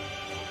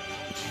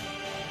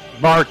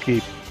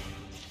 Barkeep.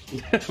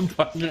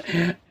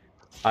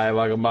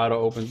 Ayagamado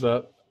opens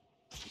up.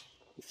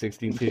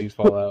 16 titties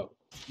fall out.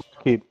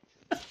 Barkeep.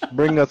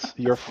 Bring us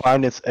your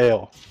finest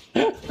ale.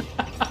 They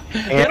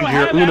And don't your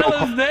have Uno that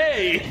on this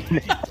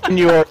day. and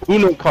your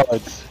Uno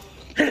cards.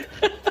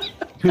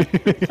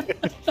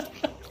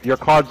 Your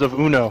cards of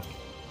Uno.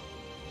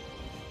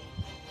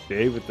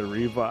 Dave with the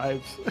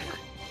revives.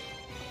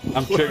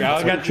 I'm triggered.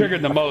 I got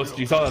triggered the most.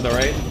 You saw that though,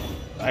 right?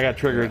 I got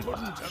triggered.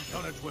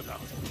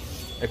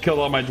 I killed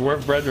all my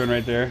dwarf brethren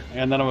right there,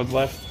 and none of us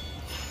left.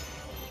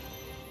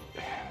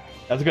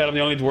 That's good. I'm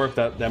the only dwarf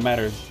that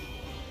matters.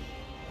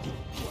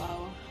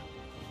 Wow.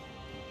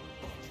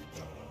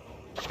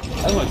 I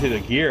just want to see the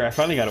gear. I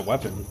finally got a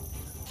weapon.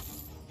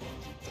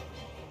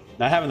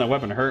 Not having the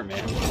weapon hurt, man.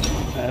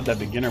 I had that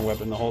beginner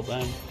weapon the whole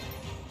time.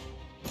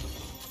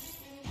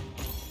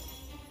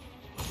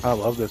 I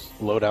love this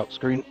loadout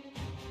screen.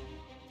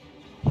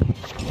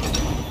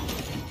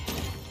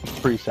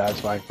 Pretty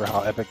satisfying for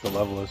how epic the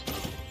level is.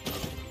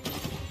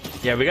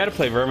 Yeah, we got to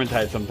play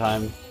Vermintide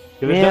sometime.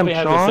 It Damn, definitely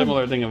has a Sean.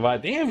 similar thing of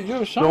vibe. Damn, you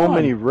have Sean. So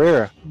many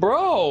rare.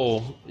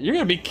 Bro, you're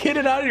gonna be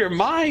kidded out of your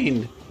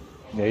mind.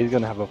 Yeah, he's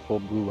gonna have a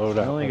full blue loadout.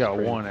 I only That's got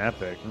crazy. one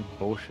epic. That's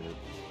bullshit.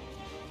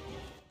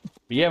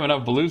 You have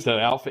enough blues to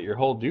outfit your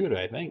whole dude,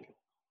 I think.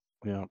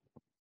 Yeah.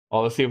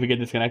 Well, let's see if we get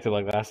disconnected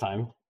like last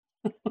time.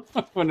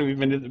 When we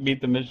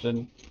beat the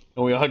mission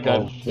and we all got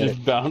Oh, shit.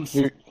 just bounced.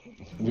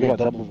 We got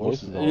double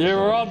voices. all of a Yeah,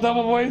 we're sudden. all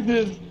double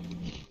voices.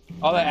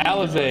 All that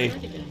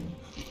Alizé.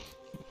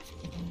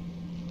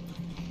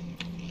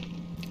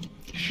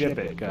 Ship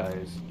it,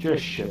 guys.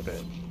 Just ship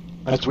it.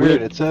 That's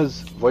weird. It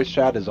says voice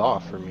chat is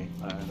off for me.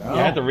 I know. Yeah, I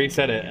had to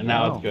reset it, and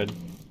now Oh. it's good.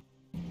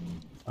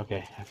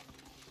 Okay,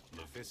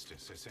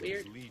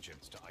 Weird.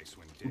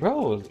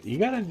 bro, you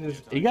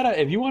gotta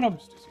if you want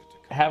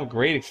to have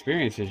great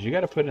experiences, you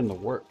gotta put in the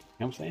work. You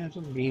know what I'm saying? That's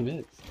what the game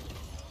is.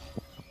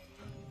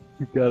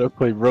 You gotta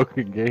play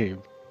broken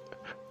game.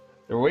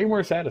 They're way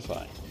more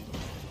satisfying.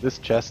 This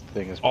chest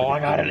thing is. Oh, pretty I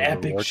got cool, an the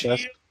epic reward shield.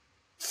 chest.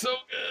 So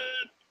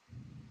good.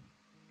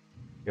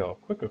 Yo,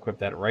 quick equip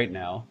that right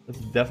now. This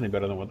is definitely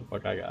better than what the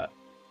fuck I got.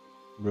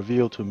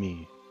 Reveal to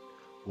me.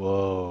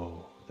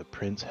 Whoa, the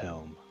Prince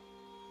Helm.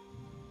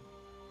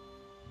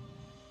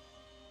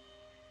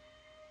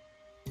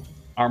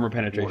 Armor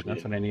penetration, Lord,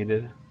 that's what I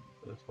needed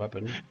for this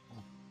weapon.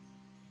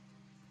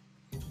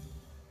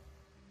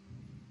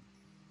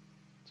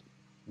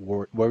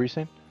 What were you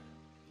saying?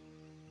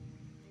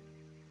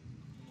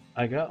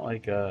 I got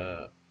like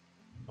a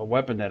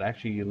weapon that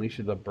actually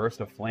unleashes a burst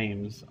of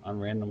flames on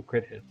random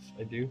crit hits.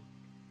 I do.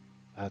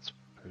 That's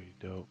pretty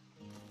dope.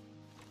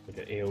 Like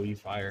an AoE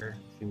fire.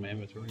 See my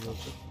inventory real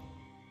quick.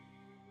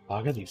 Oh,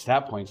 I got these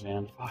stat points,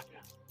 man. Fuck.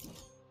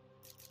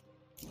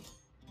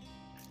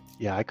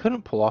 Yeah, I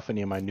couldn't pull off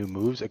any of my new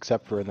moves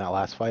except for in that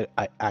last fight.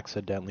 I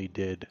accidentally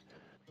did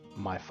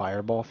my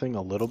fireball thing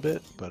a little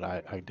bit, but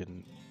I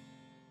didn't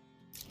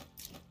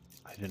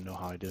know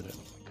how I did it.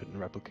 I couldn't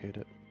replicate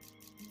it.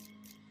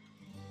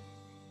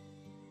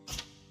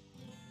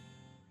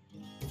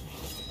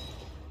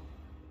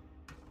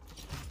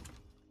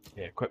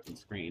 Yeah, equipment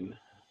screen.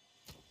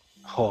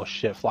 Oh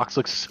shit, Phlox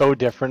looks so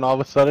different all of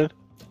a sudden.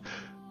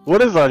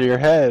 What is on your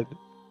head?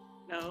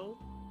 No.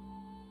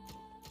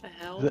 A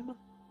helm?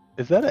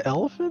 Is that an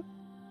elephant?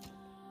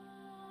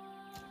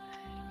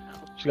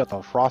 She got the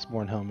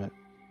Frostborn helmet.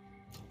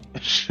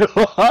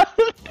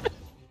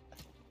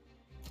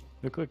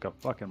 Look like a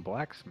fucking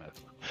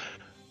blacksmith.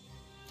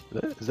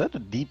 Is that a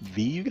deep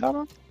V you got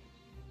on?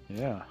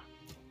 Yeah.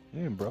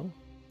 Damn, bro.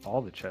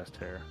 All the chest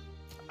hair.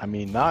 I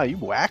mean, nah, you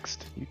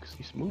waxed. You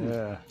smooth.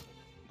 Yeah.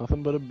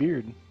 Nothing but a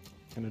beard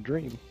and a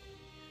dream.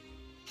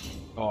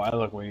 Oh, I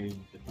look way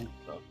different.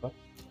 Fuck.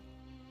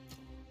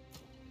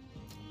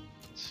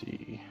 Let's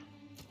see.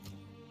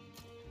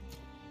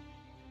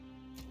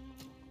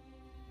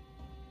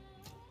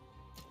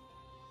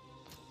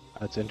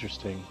 That's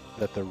interesting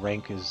that the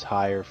rank is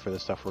higher for the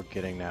stuff we're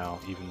getting now,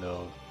 even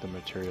though the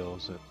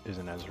materials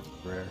isn't as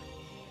rare.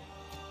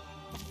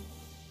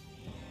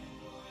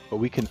 But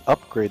we can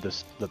upgrade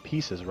the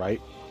pieces, right?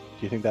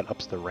 Do you think that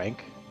ups the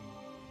rank?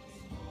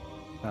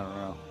 I don't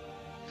know.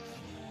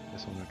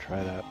 Guess I'm gonna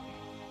try that.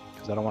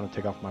 Because I don't want to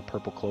take off my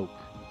purple cloak.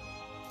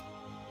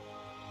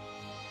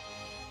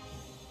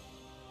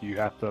 You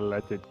have to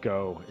let it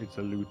go. It's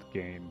a loot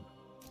game.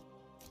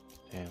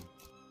 Damn,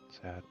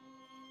 sad.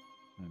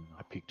 I know.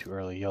 I peeked too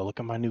early. Yo, look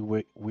at my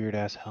new weird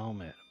ass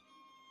helmet.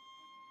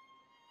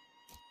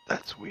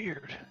 That's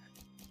weird.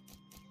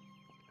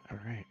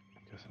 Alright, I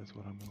guess that's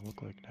what I'm gonna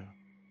look like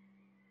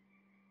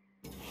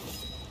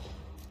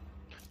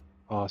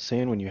now.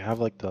 Saying when you have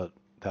like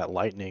that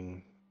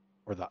lightning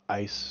or the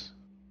ice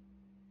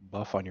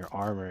buff on your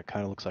armor, it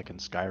kind of looks like in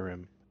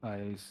Skyrim.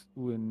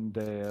 Icewind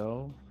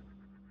Dale.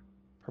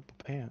 Purple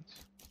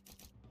pants.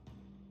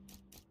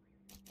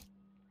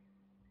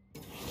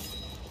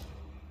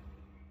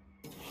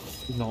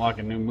 He's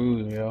unlocking new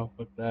moves, yo.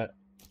 Fuck that.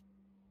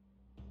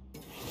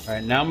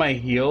 Alright, now my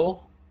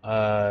heal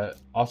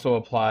also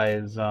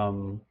applies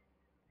so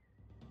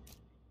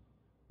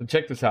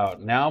check this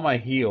out. Now my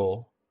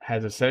heal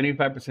has a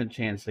 75%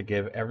 chance to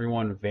give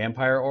everyone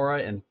Vampire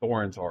Aura and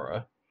Thorns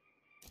Aura.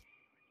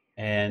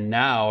 And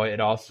now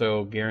it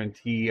also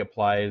guarantee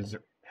applies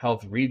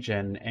health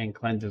regen and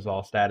cleanses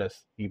all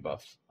status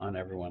debuffs on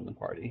everyone in the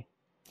party.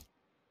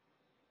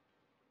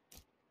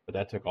 But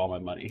that took all my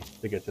money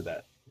to get to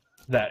that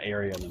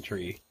area in the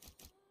tree.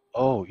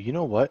 Oh, you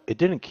know what? It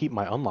didn't keep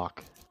my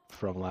unlock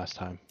from last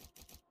time.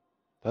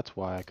 That's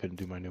why I couldn't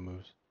do my new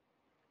moves.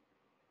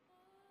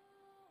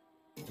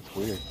 That's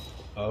weird.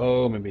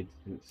 Oh, maybe it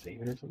didn't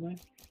save it or something?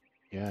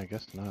 Yeah, I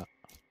guess not.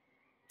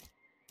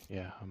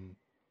 Yeah,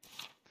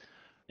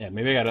 Yeah,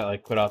 maybe I gotta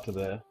like quit out to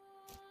the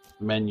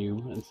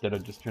menu instead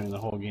of just turning the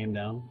whole game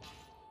down.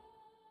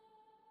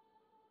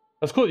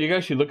 That's cool. You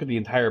guys should look at the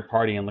entire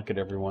party and look at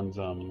everyone's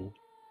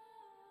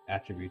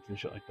attributes and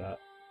shit like that.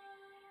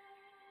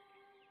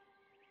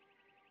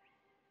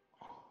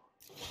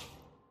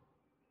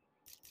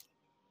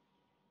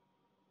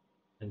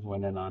 I just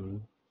went in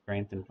on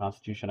strength and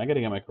constitution. I gotta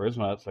get my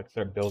charisma up so I can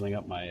start building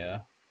up my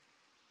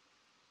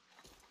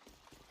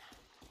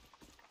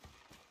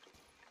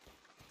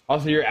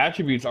Also, your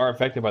attributes are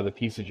affected by the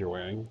pieces you're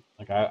wearing.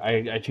 Like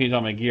I changed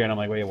all my gear and I'm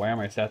like, wait, why are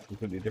my stats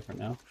completely different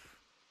now?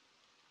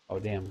 Oh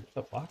damn, what's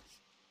up, Fox?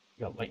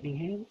 You got lightning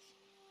hands?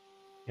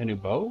 You got a new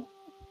bow?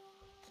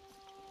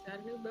 Got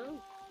a new bow.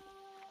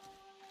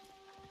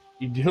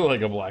 You do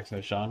like a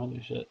blacksmith, Sean.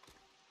 Holy shit.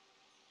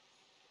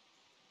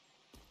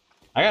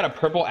 I got a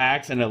purple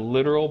axe and a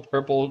literal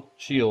purple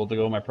shield to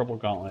go with my purple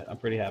gauntlet. I'm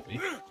pretty happy.